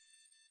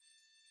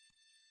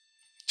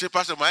 Say,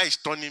 Pastor, my eye is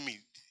turning me.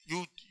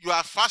 You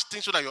are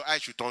fasting so that your eye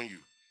should turn you.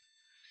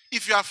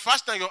 If you are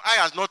fasting and your eye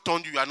has not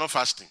turned you, you are not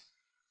fasting.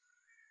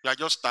 You are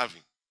just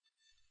starving.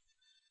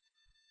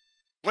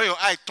 When your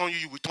eye turns you,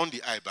 you will turn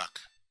the eye back.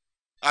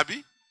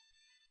 Abi?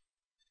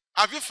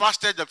 Have you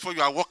fasted before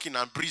you are walking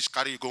and breeze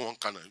carry you go one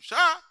corner?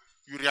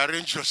 You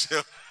rearrange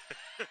yourself.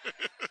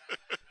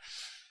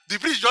 The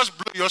breeze just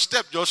blow, your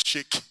step just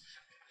shake.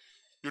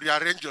 You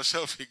rearrange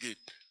yourself again.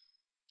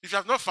 If you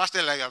have not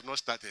fasted like you have not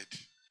started.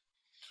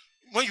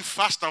 When you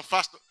fast and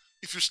fast,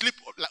 if you sleep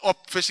up,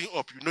 facing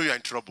up, you know you are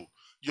in trouble.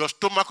 Your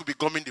stomach will be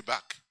gumming the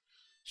back.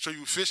 So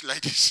you face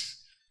like this.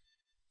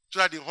 So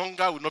that the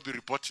hunger will not be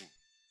reporting.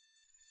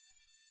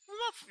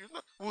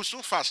 We will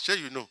soon fast, sure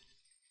you know.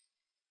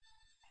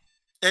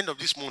 End of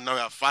this month, now we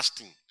are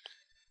fasting.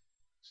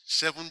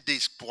 7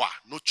 days,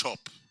 no chop.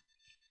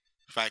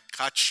 If I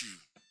catch you,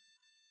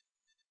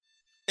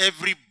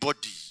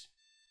 everybody,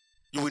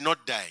 you will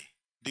not die.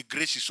 The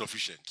grace is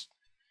sufficient.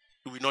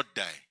 You will not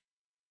die.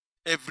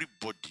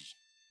 Everybody,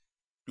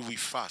 you will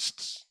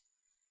fast.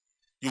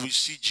 You will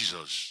see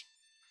Jesus.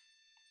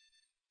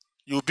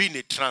 You will be in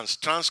a trance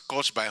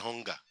caused by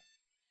hunger.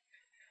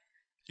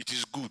 It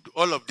is good.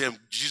 All of them,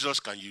 Jesus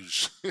can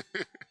use.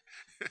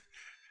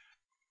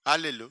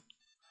 Hallelujah.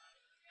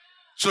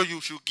 So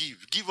you should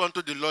give. Give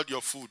unto the Lord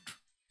your food.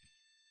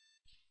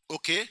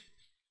 Okay?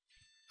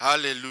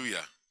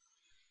 Hallelujah.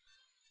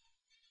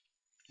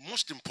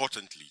 Most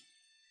importantly,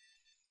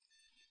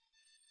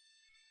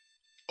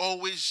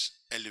 always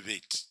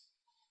elevate.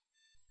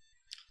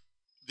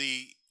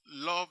 The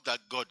love that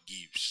God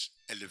gives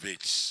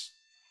elevates.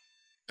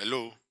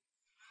 Hello?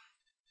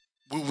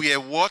 We were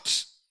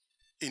what?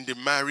 In the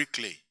miry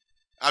clay.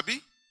 Abi,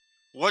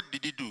 what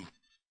did he do?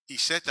 He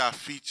set our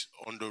feet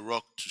on the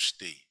rock to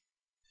stay.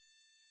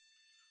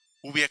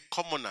 We were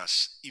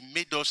commoners. He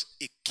made us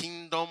a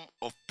kingdom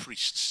of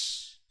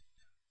priests.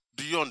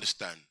 Do you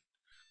understand?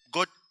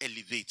 God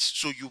elevates,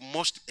 so you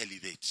must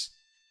elevate.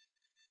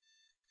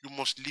 You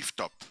must lift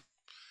up.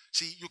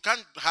 See, you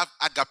can't have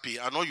agape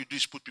and all you do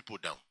is put people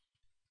down.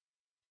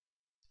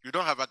 You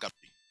don't have agape.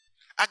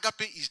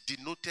 Agape is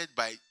denoted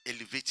by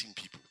elevating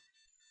people.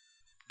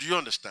 Do you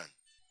understand?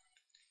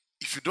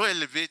 If you don't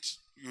elevate,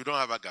 you don't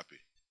have agape.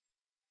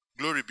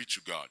 Glory be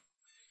to God.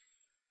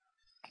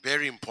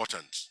 Very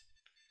important.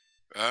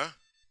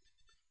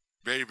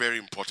 Very, very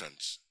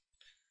important.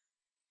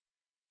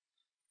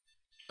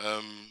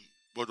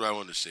 What do I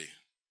want to say?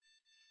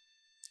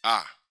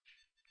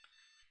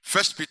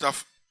 1 Peter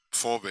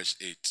 4 verse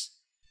 8.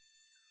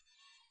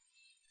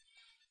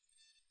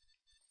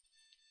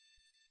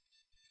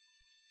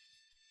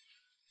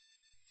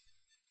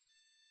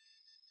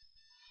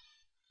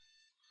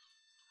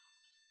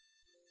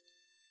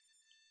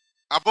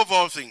 Above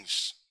all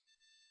things,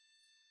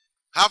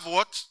 have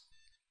what?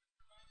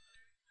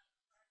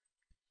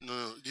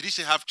 No. Did he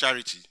say have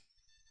charity?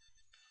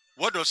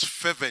 What does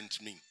fervent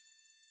mean?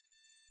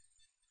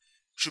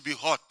 Should be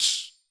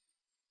hot.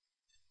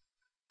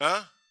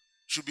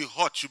 Should be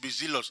hot, should be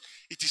zealous.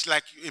 It is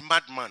like a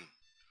madman.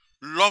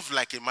 Love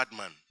like a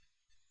madman.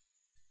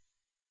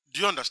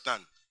 Do you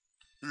understand?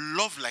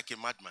 Love like a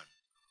madman.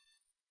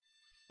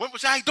 When people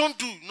say, I don't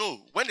do, no.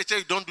 When they tell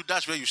you don't do,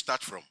 that's where you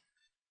start from.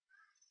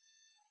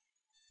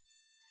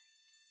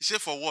 He said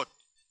for what?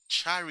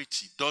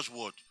 Charity does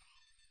what?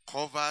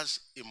 Covers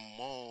a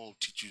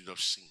multitude of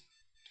sin.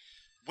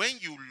 When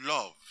you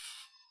love,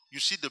 you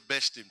see the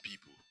best in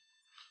people.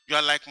 You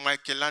are like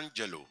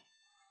Michelangelo.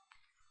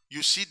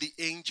 You see the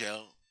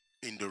angel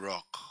in the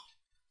rock.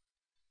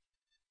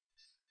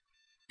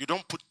 You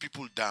don't put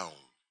people down.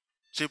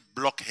 Say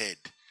blockhead.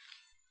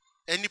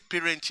 Any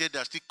parent here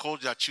that still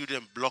calls their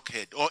children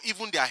blockhead or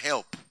even their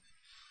help,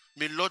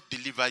 may Lord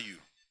deliver you.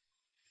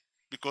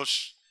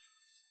 Because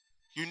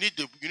you need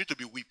to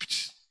be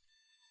whipped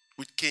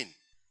with cane.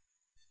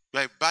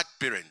 You are a bad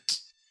parent.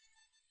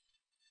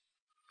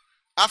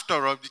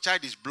 After all, the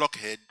child is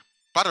blockhead.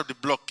 Part of the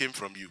block came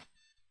from you.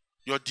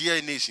 Your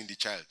DNA is in the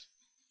child.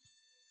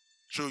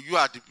 So you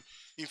are the,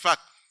 in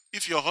fact,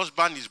 if your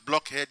husband is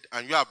blockhead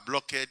and you are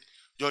blockhead,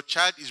 your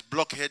child is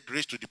blockhead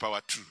raised to the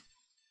power 2.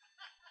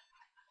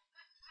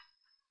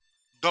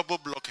 Double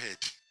blockhead.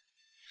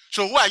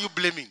 So who are you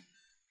blaming?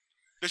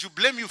 They should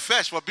blame you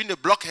first for being a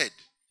blockhead.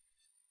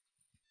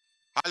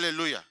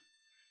 Hallelujah.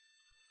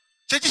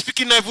 Say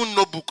speaking not even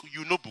no book.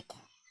 You know book.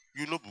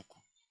 You know book.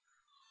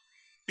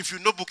 If you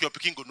know book, your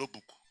picking go no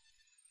book.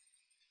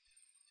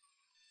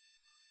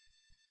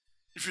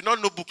 If you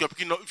not know book, you're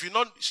picking. If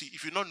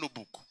you not know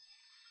book,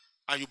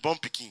 and you born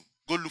picking,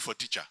 go look for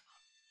teacher.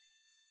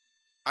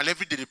 And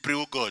every day they pray,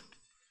 oh God,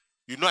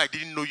 you know I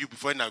didn't know you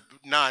before. Now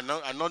I'm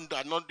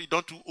not. You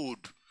don't too old.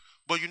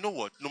 But you know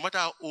what? No matter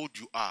how old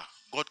you are,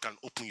 God can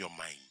open your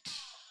mind.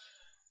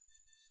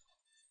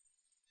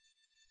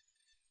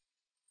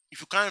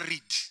 If you can't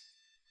read,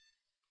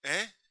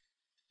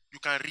 you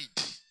can read.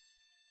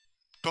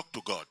 Talk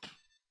to God.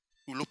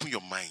 He will open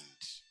your mind.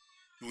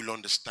 You will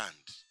understand.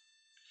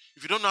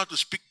 If you don't know how to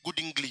speak good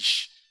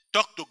English,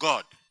 talk to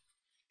God.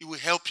 He will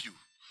help you.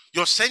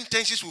 Your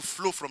sentences will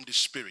flow from the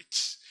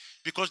Spirit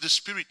because the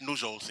Spirit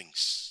knows all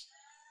things.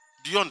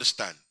 Do you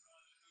understand?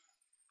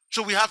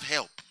 So we have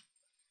help.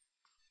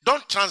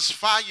 Don't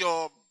transfer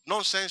your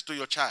nonsense to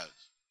your child.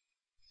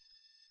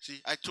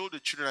 See, I told the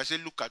children, I said,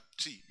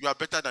 you are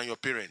better than your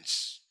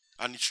parents.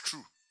 And it's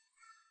true.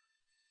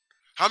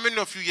 How many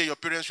of you here, your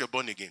parents were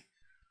born again?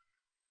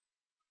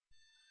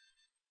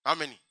 How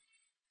many?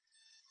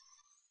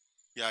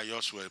 Yeah,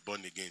 yours were born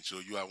again, so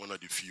you are one of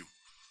the few.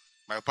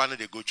 My partner,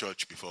 they go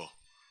church before.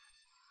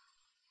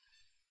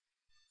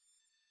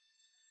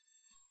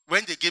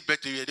 When they gave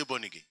birth to you, are they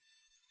born again?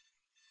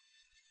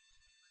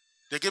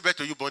 They gave birth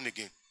to you born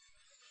again.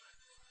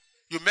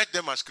 You met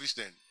them as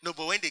Christian. No,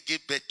 but when they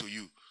gave birth to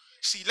you,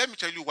 see, let me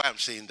tell you why I'm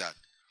saying that.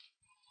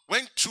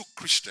 When 2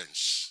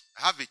 Christians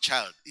have a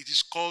child, it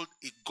is called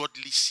a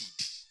godly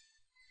seed.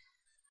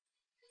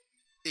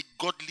 A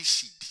godly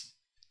seed.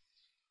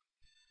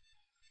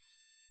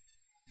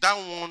 That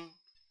one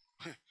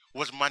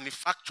was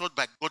manufactured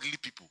by godly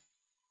people.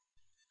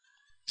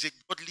 It's a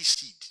godly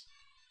seed.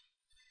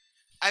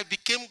 I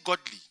became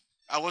godly.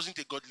 I wasn't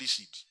a godly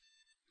seed.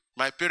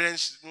 My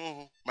parents,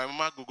 my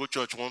mama would go to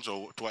church once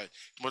or twice.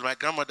 It was my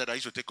grandmother that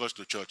used to take us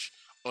to church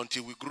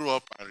until we grew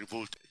up and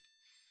revolted.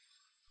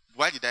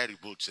 Why did I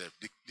revolt, sir?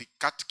 The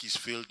catechist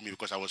failed me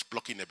because I was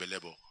plucking a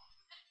belebo.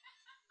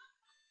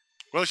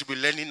 When we should be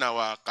learning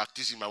our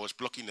catechism, I was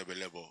plucking a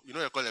belebo. You know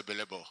what you call a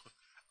belebo?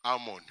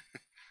 Almond.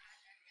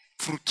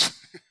 Fruit.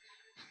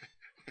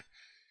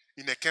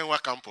 In a Kenwa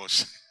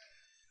campus.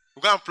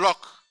 We go and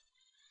pluck.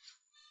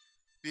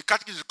 The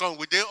catechist come,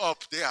 we day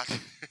up there.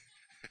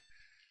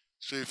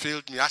 So he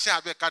failed me. I said,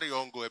 I better carry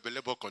on, go, a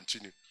belebo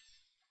continue.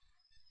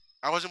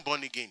 I wasn't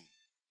born again.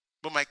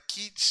 But my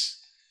kids,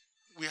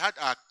 we had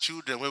our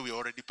children when we were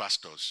already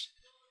pastors.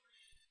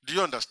 Do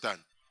you understand?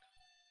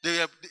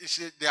 They are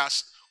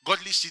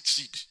godly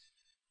seed.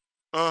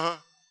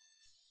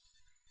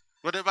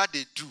 Whatever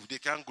they do, they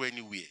can't go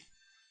anywhere.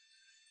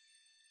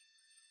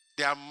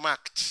 They are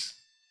marked.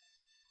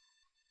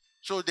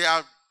 So they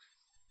are,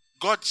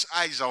 God's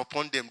eyes are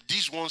upon them.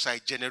 These ones are a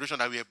generation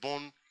that were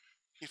born.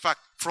 In fact,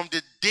 from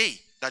the day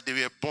that they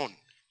were born,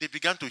 they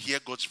began to hear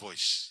God's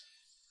voice.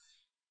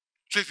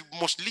 So if you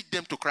must lead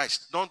them to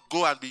Christ, don't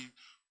go and be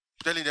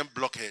telling them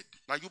blockhead.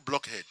 Now you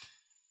blockhead.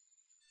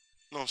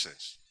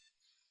 Nonsense.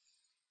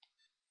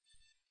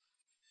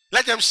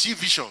 Let them see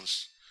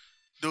visions.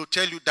 They'll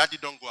tell you, Daddy,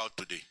 don't go out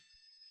today.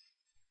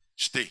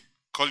 Stay.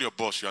 Call your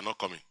boss. You are not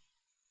coming.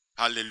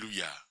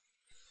 Hallelujah.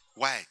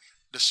 Why?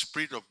 The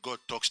Spirit of God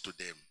talks to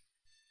them.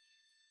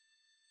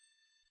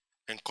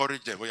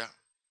 Encourage them. Oh yeah.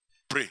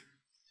 Pray.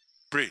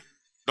 Pray.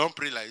 Don't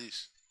pray like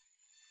this.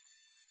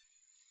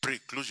 Pray.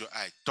 Close your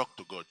eye. Talk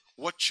to God.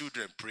 What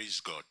children praise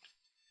God?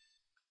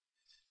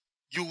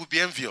 You will be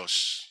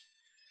envious.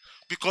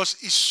 Because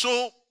it's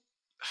so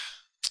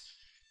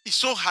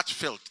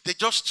heartfelt. They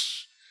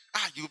just,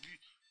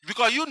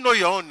 because you know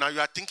your own now, you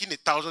are thinking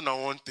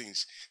 1,001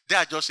 things. They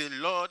are just saying,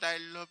 Lord, I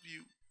love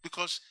you.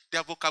 Because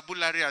their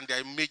vocabulary and their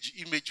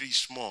imagery is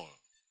small.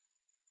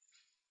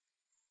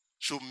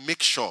 So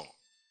make sure.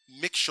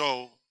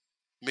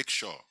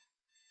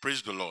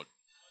 Praise the Lord.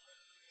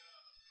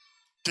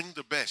 Think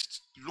the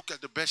best. Look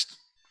at the best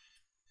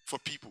for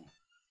people.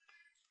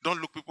 Don't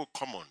look people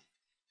common.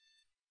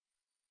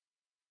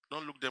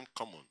 Don't look them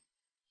common.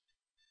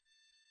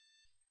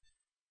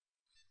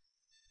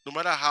 No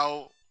matter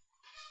how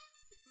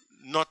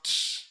not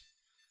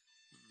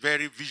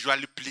very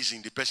visually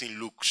pleasing the person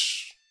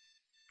looks,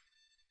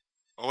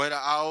 or whether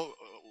how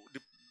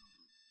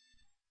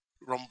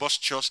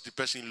rumbustious the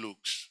person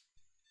looks,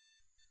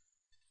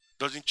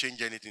 doesn't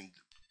change anything.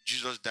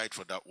 Jesus died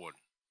for that one.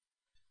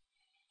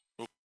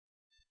 Okay.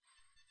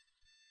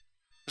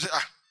 I say,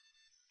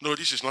 no,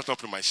 this is not up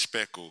to my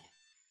spec. Oh,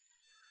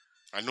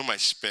 I know my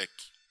spec.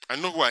 I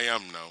know who I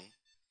am now.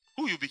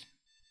 Who you be?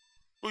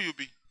 Who you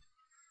be?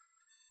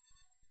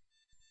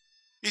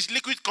 It's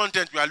liquid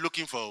content we are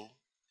looking for.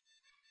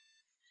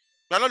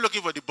 You are not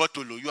looking for the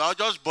bottle. You are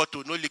just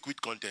bottle, no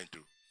liquid content.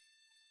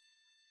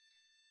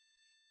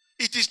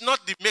 It is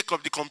not the make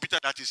of the computer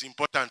that is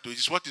important. It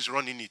is what is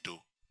running it.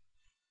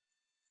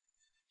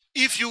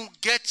 If you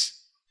get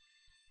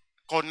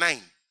Core 9,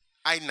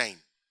 i9,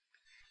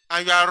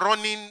 and you are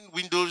running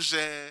Windows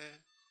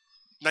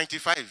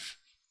 95,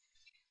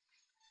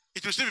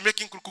 it will still be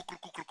making kru.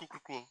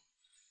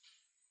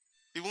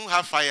 It won't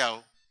have fire.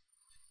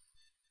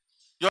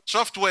 Your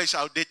software is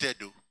outdated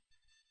though.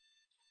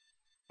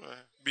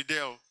 Be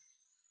there.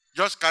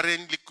 Just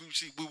carrying liquid.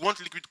 We want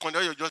liquid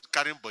content. You're just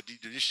carrying body.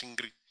 You're just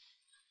shingry.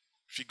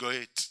 Figure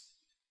 8.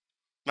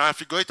 Now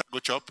figure 8 go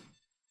chop.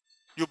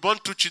 You born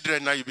 2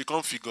 children, now you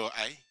become figure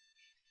I.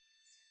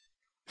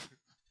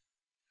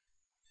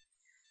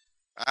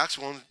 I asked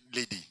one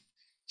lady.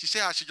 She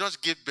said she just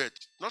gave birth,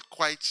 not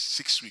quite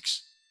 6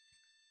 weeks.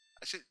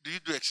 I said, do you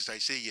do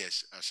exercise? She said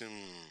yes. I said,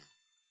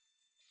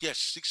 yes,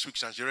 6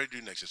 weeks and she's already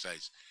doing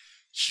exercise.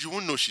 She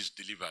won't know she's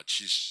delivered.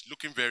 She's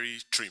looking very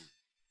trim.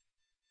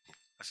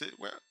 I said,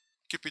 well,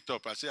 keep it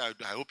up. I said,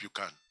 I hope you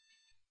can.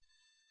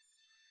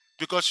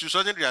 Because you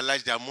suddenly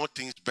realize there are more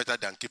things better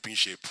than keeping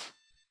shape.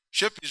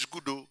 Shape is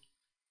good though,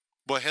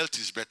 but health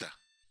is better.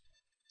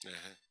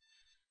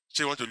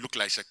 So you want to look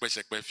like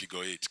sekpe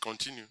figure 8.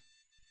 Continue.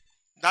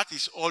 That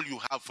is all you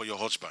have for your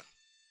husband.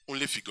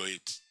 Only figure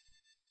 8.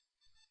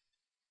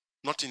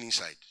 Nothing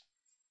inside.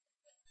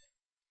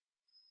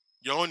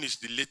 Your own is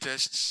the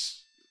latest.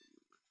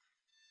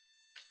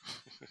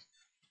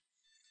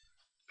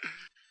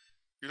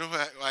 You know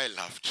why I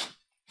laughed?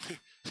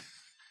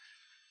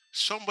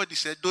 Somebody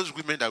said those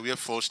women that wear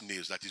false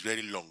nails that is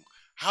very long,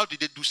 how did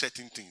they do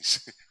certain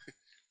things?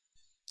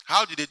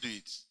 How did they do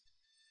it?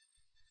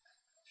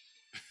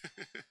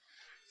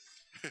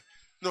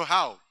 No,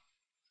 how?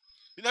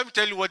 Let me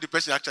tell you what the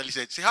person actually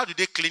said. Say, how did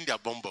they clean their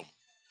bum?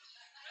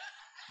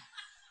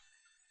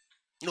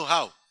 No,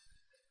 how?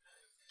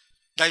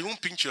 That you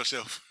won't pinch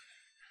yourself.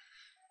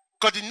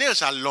 Because the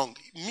nails are long.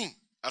 Me,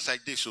 as I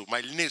did so,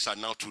 my nails are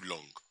now too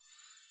long.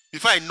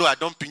 If I know I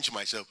don't pinch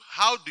myself,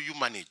 how do you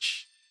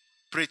manage?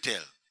 Pray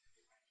tell.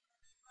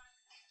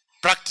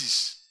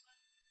 Practice.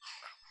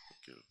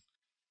 Okay.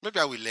 Maybe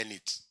I will learn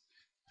it.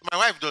 My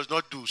wife does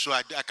not do, so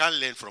I can't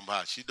learn from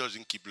her. She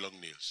doesn't keep long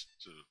nails.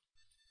 So,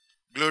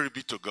 glory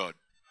be to God.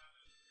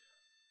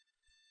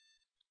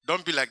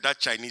 Don't be like that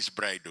Chinese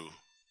bride, though.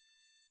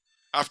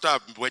 After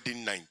our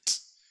wedding night,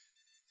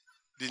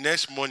 the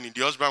next morning,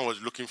 the husband was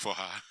looking for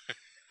her.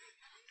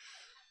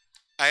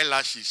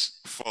 Eyelashes,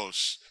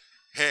 false.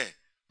 Hair,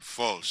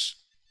 false.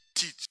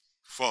 Teeth,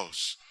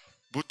 false.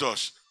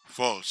 Buttocks,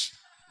 false.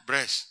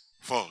 Breast,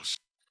 false.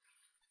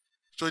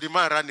 So the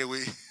man ran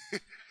away.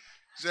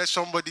 He said,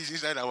 somebody's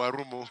inside our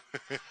room. Oh.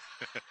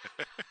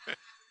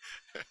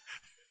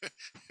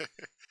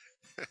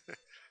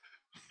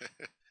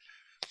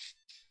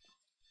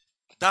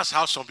 That's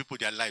how some people,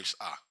 their lives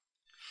are.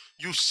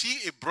 You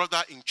see a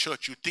brother in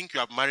church, you think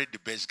you have married the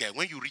best guy.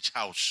 When you reach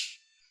house,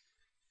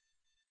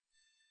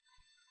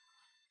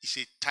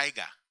 he's a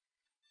tiger.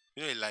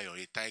 You know a lion,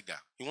 a tiger.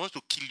 He wants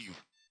to kill you.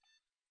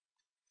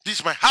 This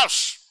is my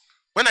house.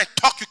 When I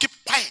talk, you keep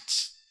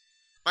quiet.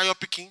 Now you're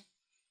picking.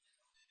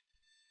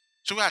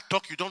 So when I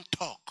talk, you don't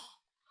talk.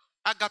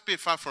 Agape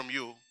far from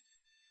you.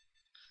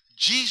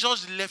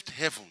 Jesus left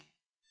heaven.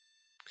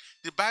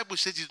 The Bible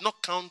says he's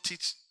not counted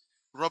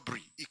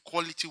robbery,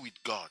 equality with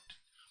God,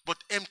 but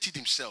emptied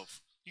himself.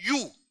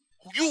 You.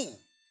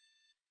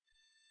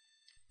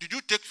 Did you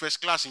take first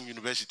class in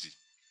university?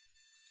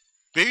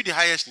 Were you the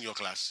highest in your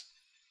class?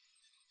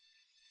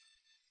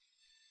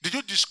 Did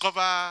you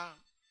discover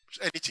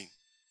anything?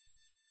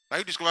 Have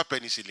you discovered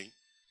penicillin?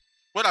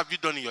 What have you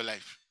done in your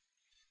life?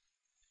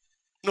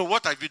 No,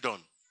 what have you done?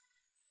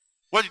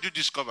 What did you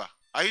discover?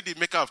 Are you the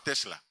maker of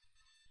Tesla?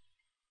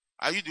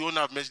 Are you the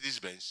owner of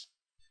Mercedes-Benz?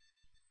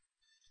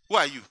 Who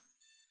are you?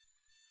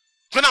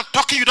 When I'm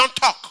talking, you don't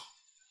talk.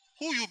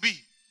 Who you be?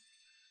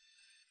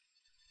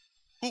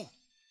 Who?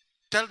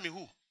 Tell me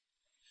who.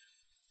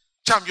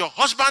 So I'm your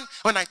husband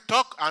when I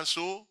talk, and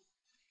so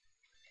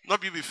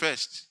not you be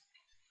first.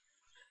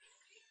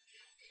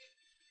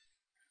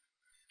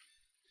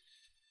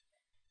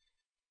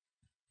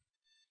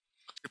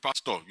 The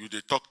pastor, you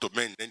they talk to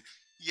men, then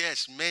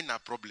yes, men are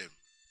problem.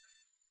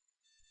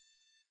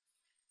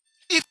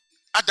 If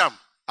Adam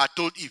had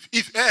told Eve,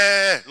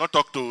 not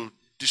talk to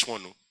this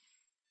one, no.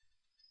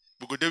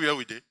 We go there where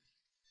we dey.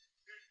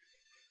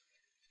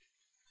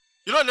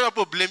 You don't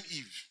never blame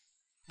Eve.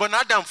 But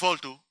Adam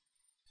fault too.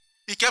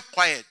 He kept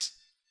quiet.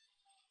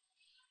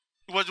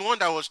 He was the one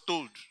that was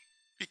told.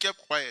 He kept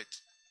quiet.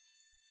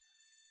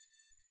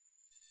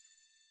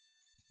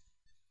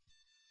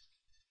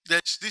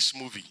 There's this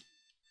movie.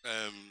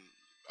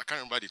 I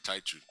can't remember the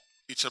title.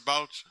 It's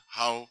about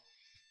how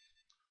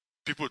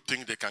people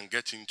think they can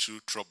get into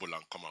trouble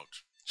and come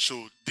out.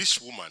 So this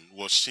woman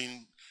was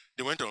seen,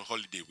 they went on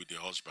holiday with their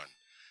husband.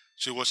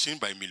 So he was seen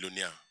by a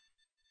millionaire.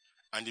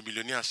 And the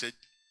millionaire said,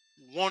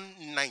 one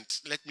night,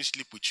 let me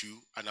sleep with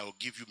you and I will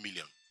give you $1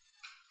 million.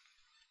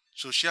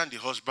 So she and the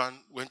husband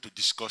went to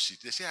discuss it.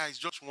 They say, it's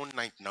just one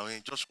night now,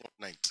 just one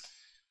night.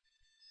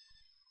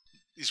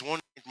 is one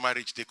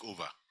marriage take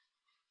over.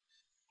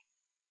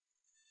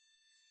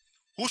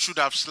 Who should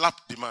have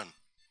slapped the man?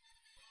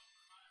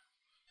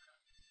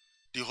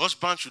 The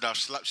husband should have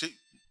slapped. Say,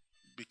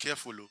 be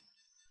careful. Oh.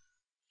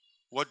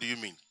 What do you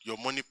mean? Your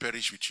money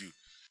perish with you.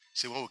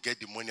 Say, when we get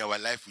the money, our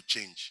life will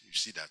change. You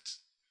see that?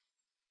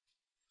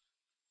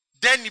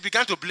 Then he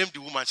began to blame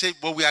the woman. Say,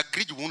 but we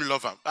agreed you won't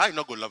love him. I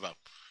not go love him.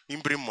 He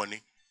bring money.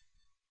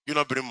 You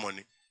not bring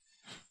money.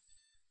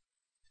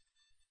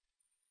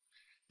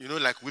 You know,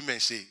 like women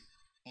say,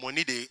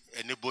 money they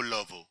enable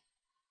love. Oh.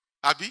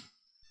 Abi?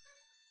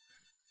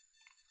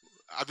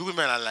 Abi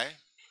women are lie.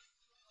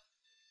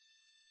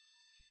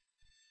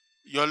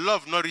 Your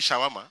love not reach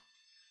Shawama.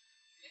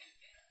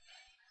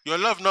 Your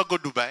love not go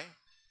Dubai.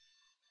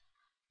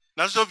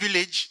 That's no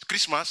village,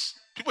 Christmas.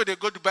 People they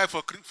go Dubai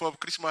for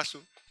Christmas. So.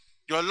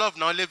 Your love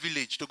now only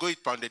village to go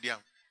eat pounded yam.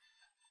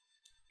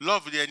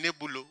 Love they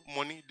enable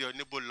money, they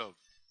enable love.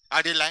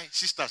 Are they lying?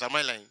 Sisters, am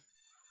I lying?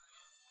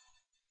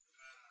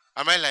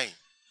 Am I lying?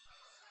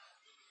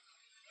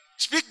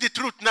 Speak the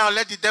truth now,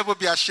 let the devil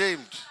be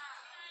ashamed.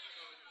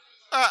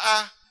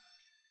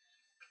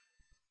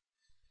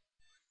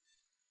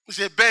 You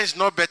say Benz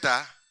not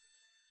better.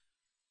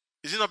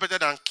 Is it not better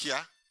than Kia?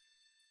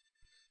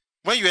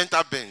 When you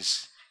enter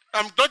Benz,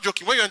 I'm not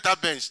joking, when you enter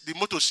Benz, the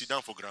motor sit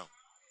down for ground.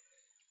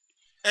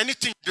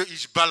 Anything that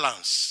is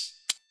balance.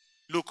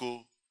 Look,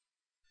 oh,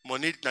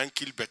 money can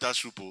kill better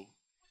soup. Oh.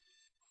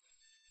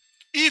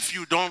 If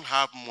you don't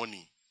have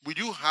money, will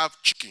you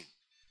have chicken,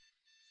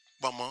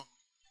 bama,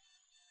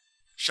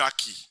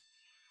 shaki,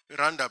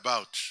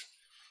 roundabout,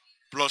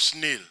 plus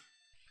snail,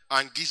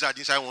 and gizzard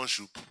inside one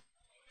soup?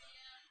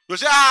 You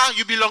say,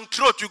 you be long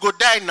throat, you go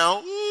die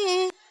now.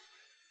 Ooh.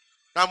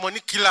 Now money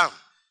kill them.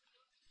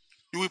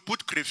 You will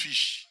put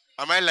crayfish.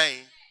 Am I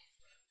lying?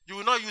 You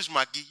will not use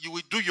Maggi. You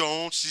will do your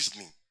own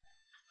seasoning.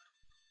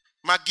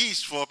 Maggi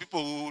is for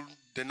people who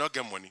they not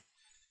get money.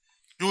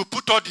 You will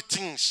put all the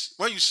things.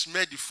 When you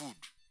smell the food,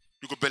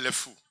 you go belly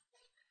full.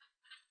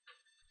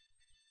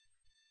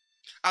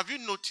 Have you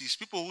noticed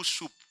people who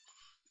soup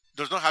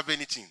does not have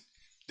anything?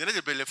 They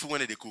not belly full when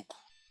they cook.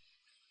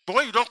 But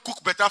when you don't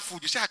cook better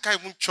food, you say, I can't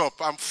even chop,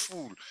 I'm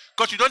full.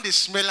 Because you don't they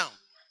smell them.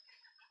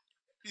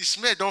 The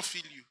smell don't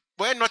feel you.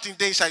 But when nothing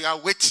there inside, you are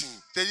waiting.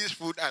 Say this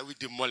food, I will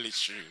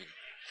demolish you.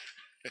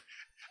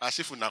 As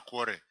if you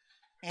quarrel.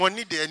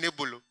 Money they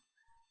enable.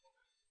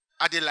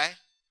 Are they lie?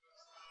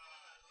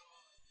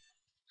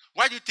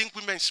 Why do you think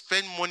women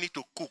spend money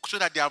to cook? So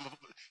that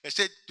they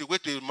said the way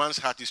to a man's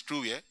heart is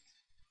true, yeah?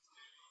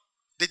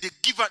 They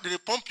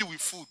pump you with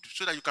food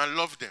so that you can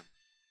love them.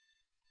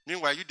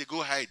 Meanwhile, they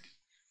go hide.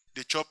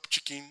 They chop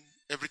chicken,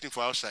 everything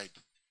for outside.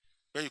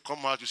 When you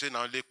come out, you say,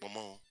 now lake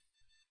mama.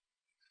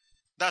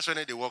 That's when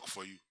they work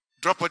for you.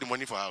 Drop all the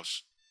money for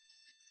house.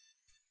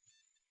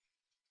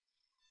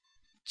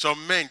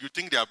 Some men, you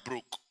think they are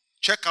broke.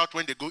 Check out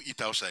when they go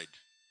eat outside.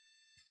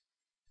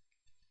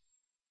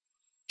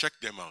 Check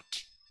them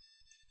out.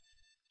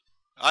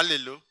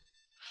 Hallelujah.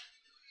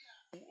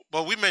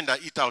 But women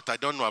that eat out, I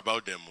don't know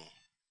about them.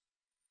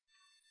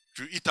 If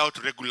you eat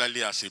out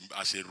regularly as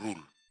a rule,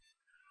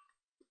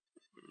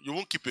 you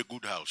won't keep a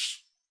good house.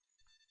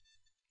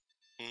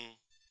 You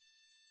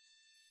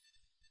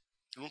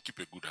won't keep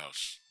a good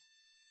house.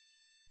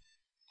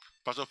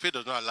 Pastor Faye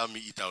does not allow me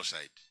to eat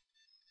outside.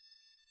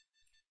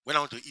 When I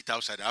want to eat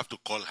outside, I have to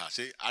call her.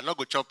 Say, I'm not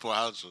going to chop for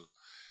house.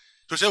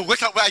 So say,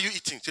 wait up, where are you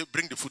eating? Say,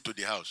 bring the food to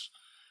the house.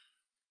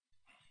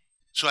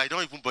 So I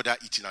don't even bother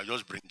eating. I'll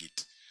just bring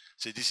it.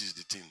 Say, this is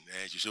the thing.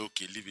 She say,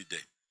 okay, leave it there.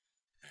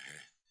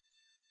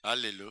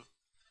 Hallelujah.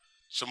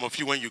 Some of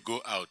you, when you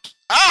go out,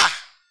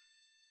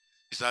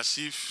 it's as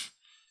if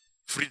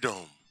freedom.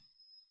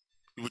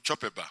 You will chop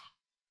eba,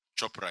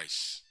 chop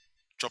rice,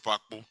 chop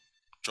akpu,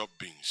 chop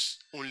beans.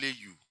 Only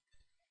you.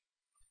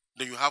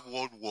 Then you have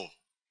world war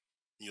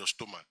in your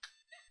stomach.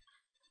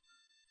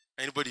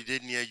 Anybody there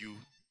near you,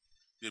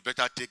 they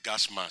better take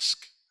gas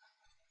mask.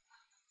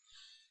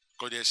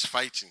 Because there's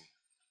fighting.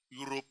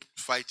 Europe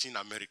fighting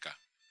America.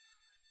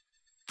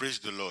 Praise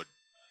the Lord.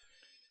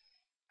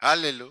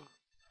 Hallelujah.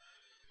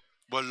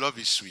 But love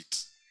is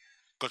sweet.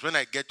 Because when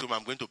I get home,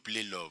 I'm going to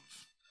play love.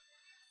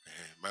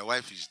 My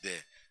wife is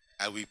there.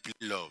 I will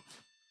play love.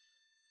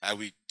 I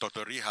will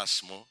totori her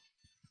small.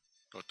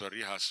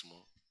 Totori her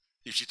small.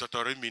 If she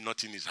totori me,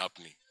 nothing is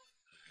happening.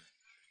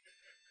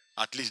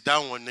 At least that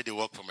one need to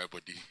work for my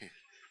body.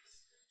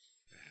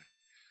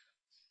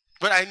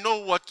 But I know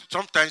what,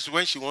 sometimes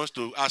when she wants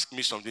to ask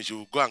me something, she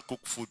will go and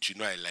cook food she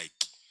know I like.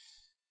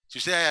 She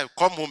say, I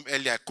come home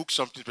early, I cook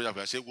something special.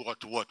 I say,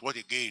 what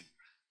again?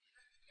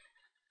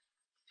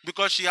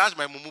 Because she has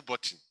my mumu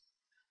button.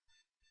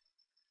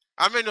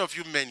 How many of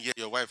you men here,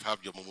 your wife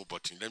have your mumu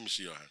button? Let me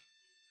see your hand.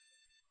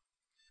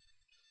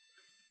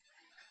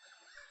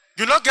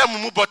 You not get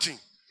mumu button.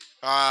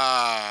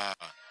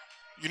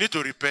 You need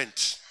to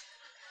repent.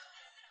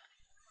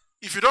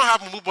 If you don't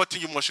have mumu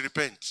button, you must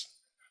repent.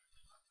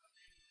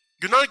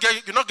 You not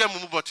get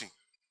mumu button.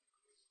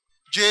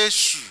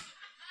 Jesus.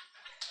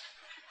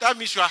 That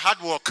means you are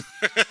hard work.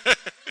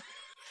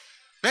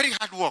 Very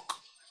hard work.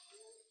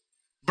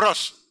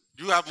 Bros,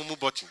 do you have mumu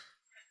button?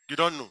 You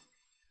don't know.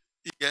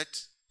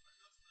 Yet,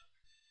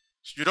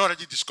 you don't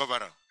already discover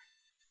them.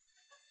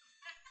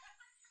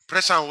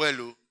 Press and well,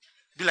 oh.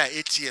 Be like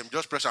ATM,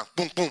 just press and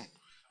boom, boom.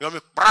 You want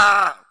me?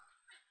 Brrr.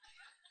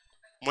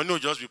 Money will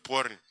just be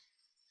pouring.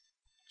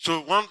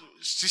 So one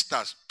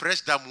sisters,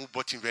 press that move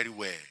button very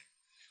well.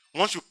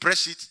 Once you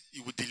press it,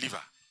 it will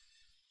deliver.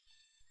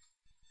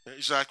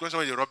 It's like when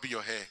somebody rub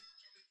your hair.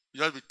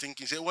 You just be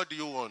thinking, say, what do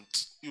you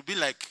want? You'll be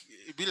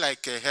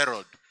like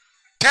Herod.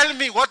 Tell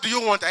me, what do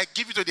you want? I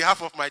give you to the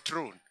half of my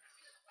throne.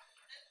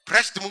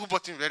 Press the move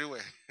button very well.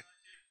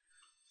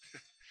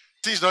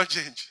 Things don't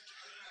change.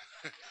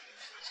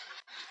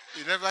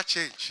 It never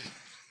change.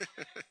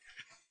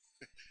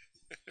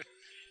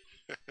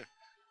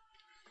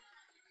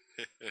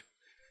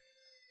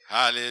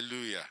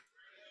 Hallelujah.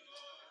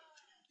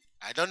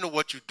 I don't know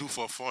what you do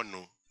for fun,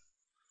 no.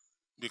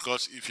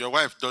 Because if your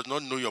wife does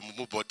not know your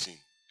mumu button,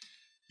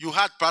 you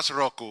had Pastor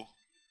Rocco.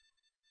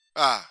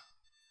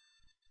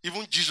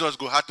 Even Jesus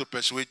go hard to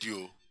persuade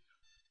you.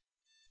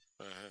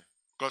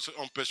 Because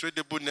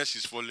unpersuadableness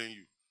is following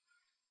you.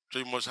 So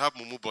you must have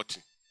mumu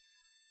button.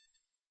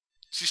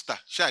 Sister,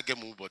 shall I get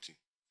mumu button?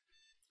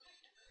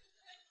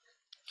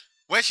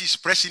 When she's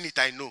pressing it,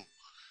 I know.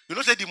 You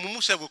know, say the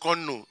mumu self will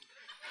come know.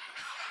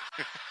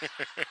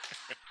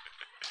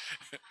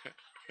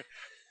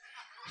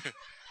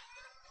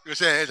 You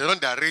say, hey, they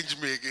don't arrange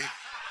me again.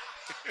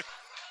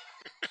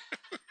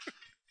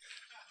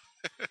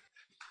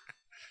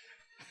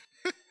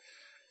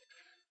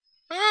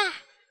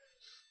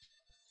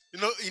 You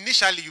know,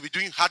 initially you'll be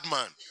doing hard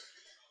man.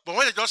 But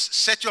when they just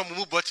set your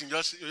mumu button, you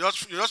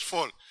just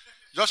fall.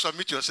 Just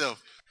submit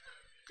yourself.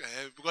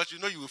 Because you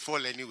know you will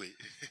fall anyway.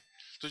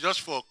 So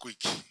just fall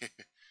quick.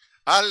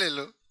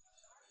 Hallelujah.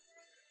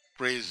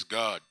 Praise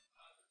God.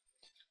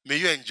 May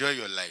you enjoy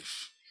your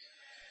life.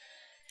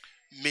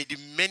 May the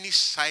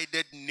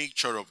many-sided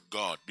nature of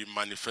God be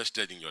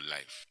manifested in your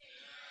life.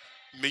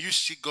 May you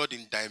see God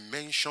in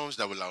dimensions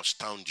that will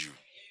astound you.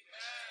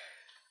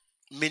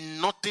 May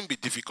nothing be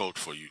difficult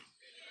for you.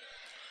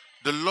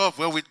 The love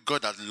wherewith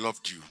God has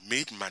loved you, may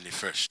it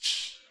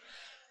manifest.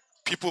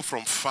 People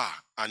from far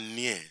and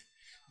near,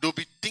 they'll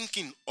be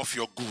thinking of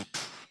your good.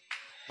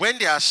 When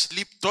they are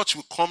asleep, thoughts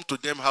will come to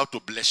them how to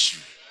bless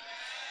you.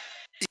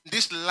 In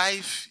this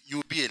life, you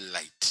will be a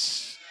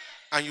light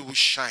and you will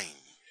shine.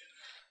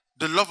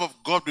 The love of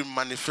God will be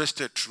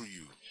manifested through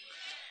you.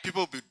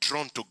 People will be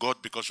drawn to God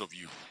because of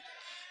you,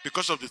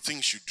 because of the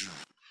things you do.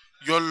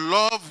 Your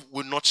love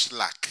will not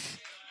slack.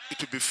 It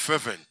will be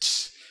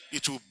fervent.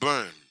 It will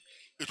burn.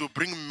 It will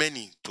bring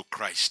many to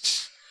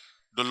Christ.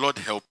 The Lord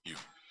help you.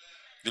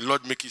 The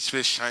Lord make his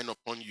face shine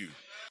upon you.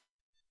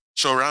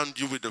 Surround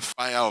you with the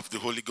fire of the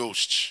Holy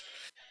Ghost.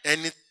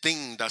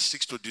 Anything that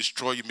seeks to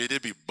destroy you, may they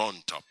be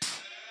burnt up.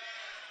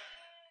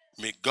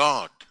 May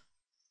God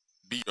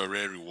be your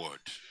rare reward.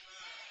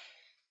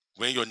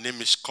 When your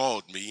name is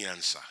called, may he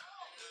answer.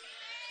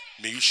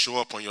 May he show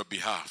up on your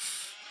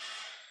behalf.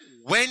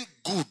 When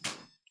good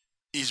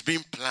is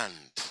being planned,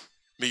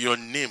 may your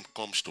name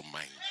comes to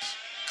mind.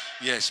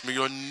 Yes, may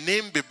your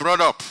name be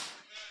brought up.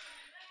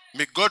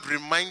 May God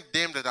remind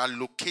them that are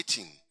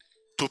locating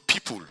to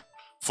people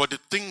for the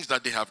things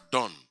that they have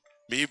done.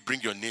 May he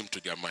bring your name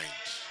to their minds.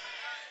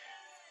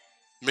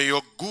 May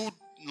your good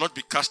not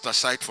be cast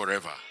aside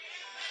forever.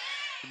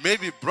 May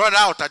be brought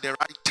out at the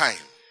right time.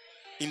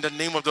 In the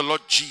name of the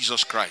Lord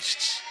Jesus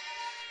Christ.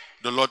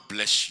 The Lord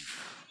bless you.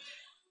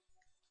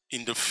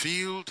 In the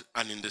field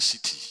and in the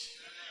city.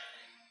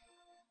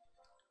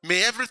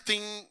 May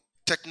everything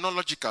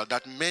technological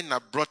that men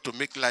have brought to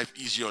make life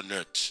easier on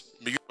earth,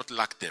 may you not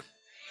lack them.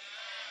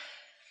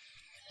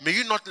 May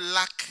you not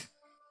lack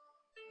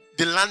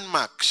the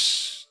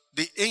landmarks,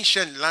 the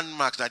ancient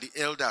landmarks that the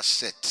elders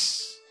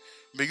set.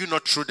 May you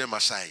not throw them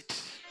aside.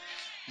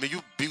 May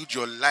you build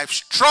your life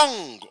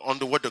strong on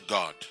the word of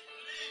God.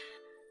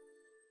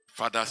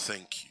 Father,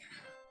 thank you.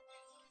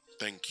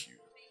 Thank you.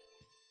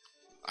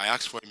 I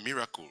ask for a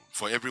miracle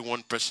for every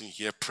one person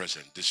here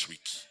present this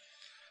week.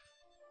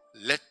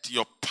 Let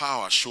your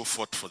power show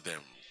forth for them.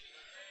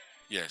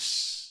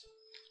 Yes.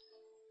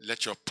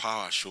 Let your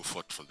power show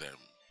forth for them.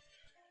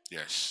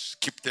 Yes.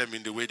 Keep them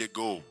in the way they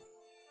go.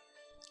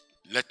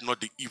 Let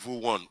not the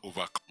evil one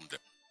overcome them.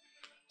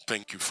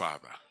 Thank you,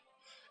 Father.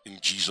 In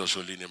Jesus'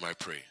 holy name I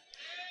pray.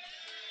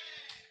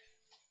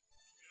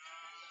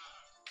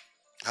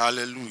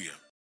 Hallelujah.